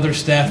any other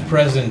staff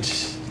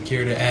present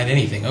care to add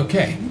anything?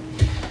 Okay.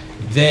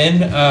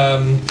 Then,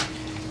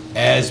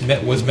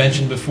 was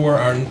mentioned before,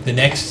 the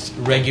next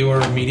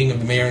regular meeting of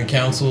the mayor and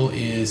council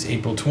is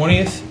April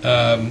 20th.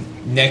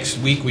 Next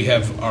week we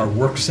have our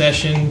work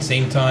session,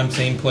 same time,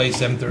 same place,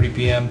 7:30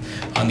 p.m.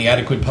 on the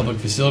adequate public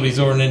facilities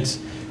ordinance.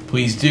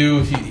 Please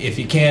do, if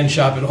you can,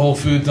 shop at Whole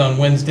Foods on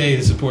Wednesday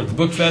to support the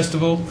book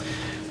festival.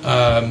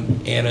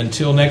 And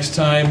until next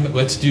time,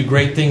 let's do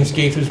great things,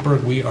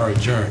 Gaithersburg. We are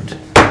adjourned.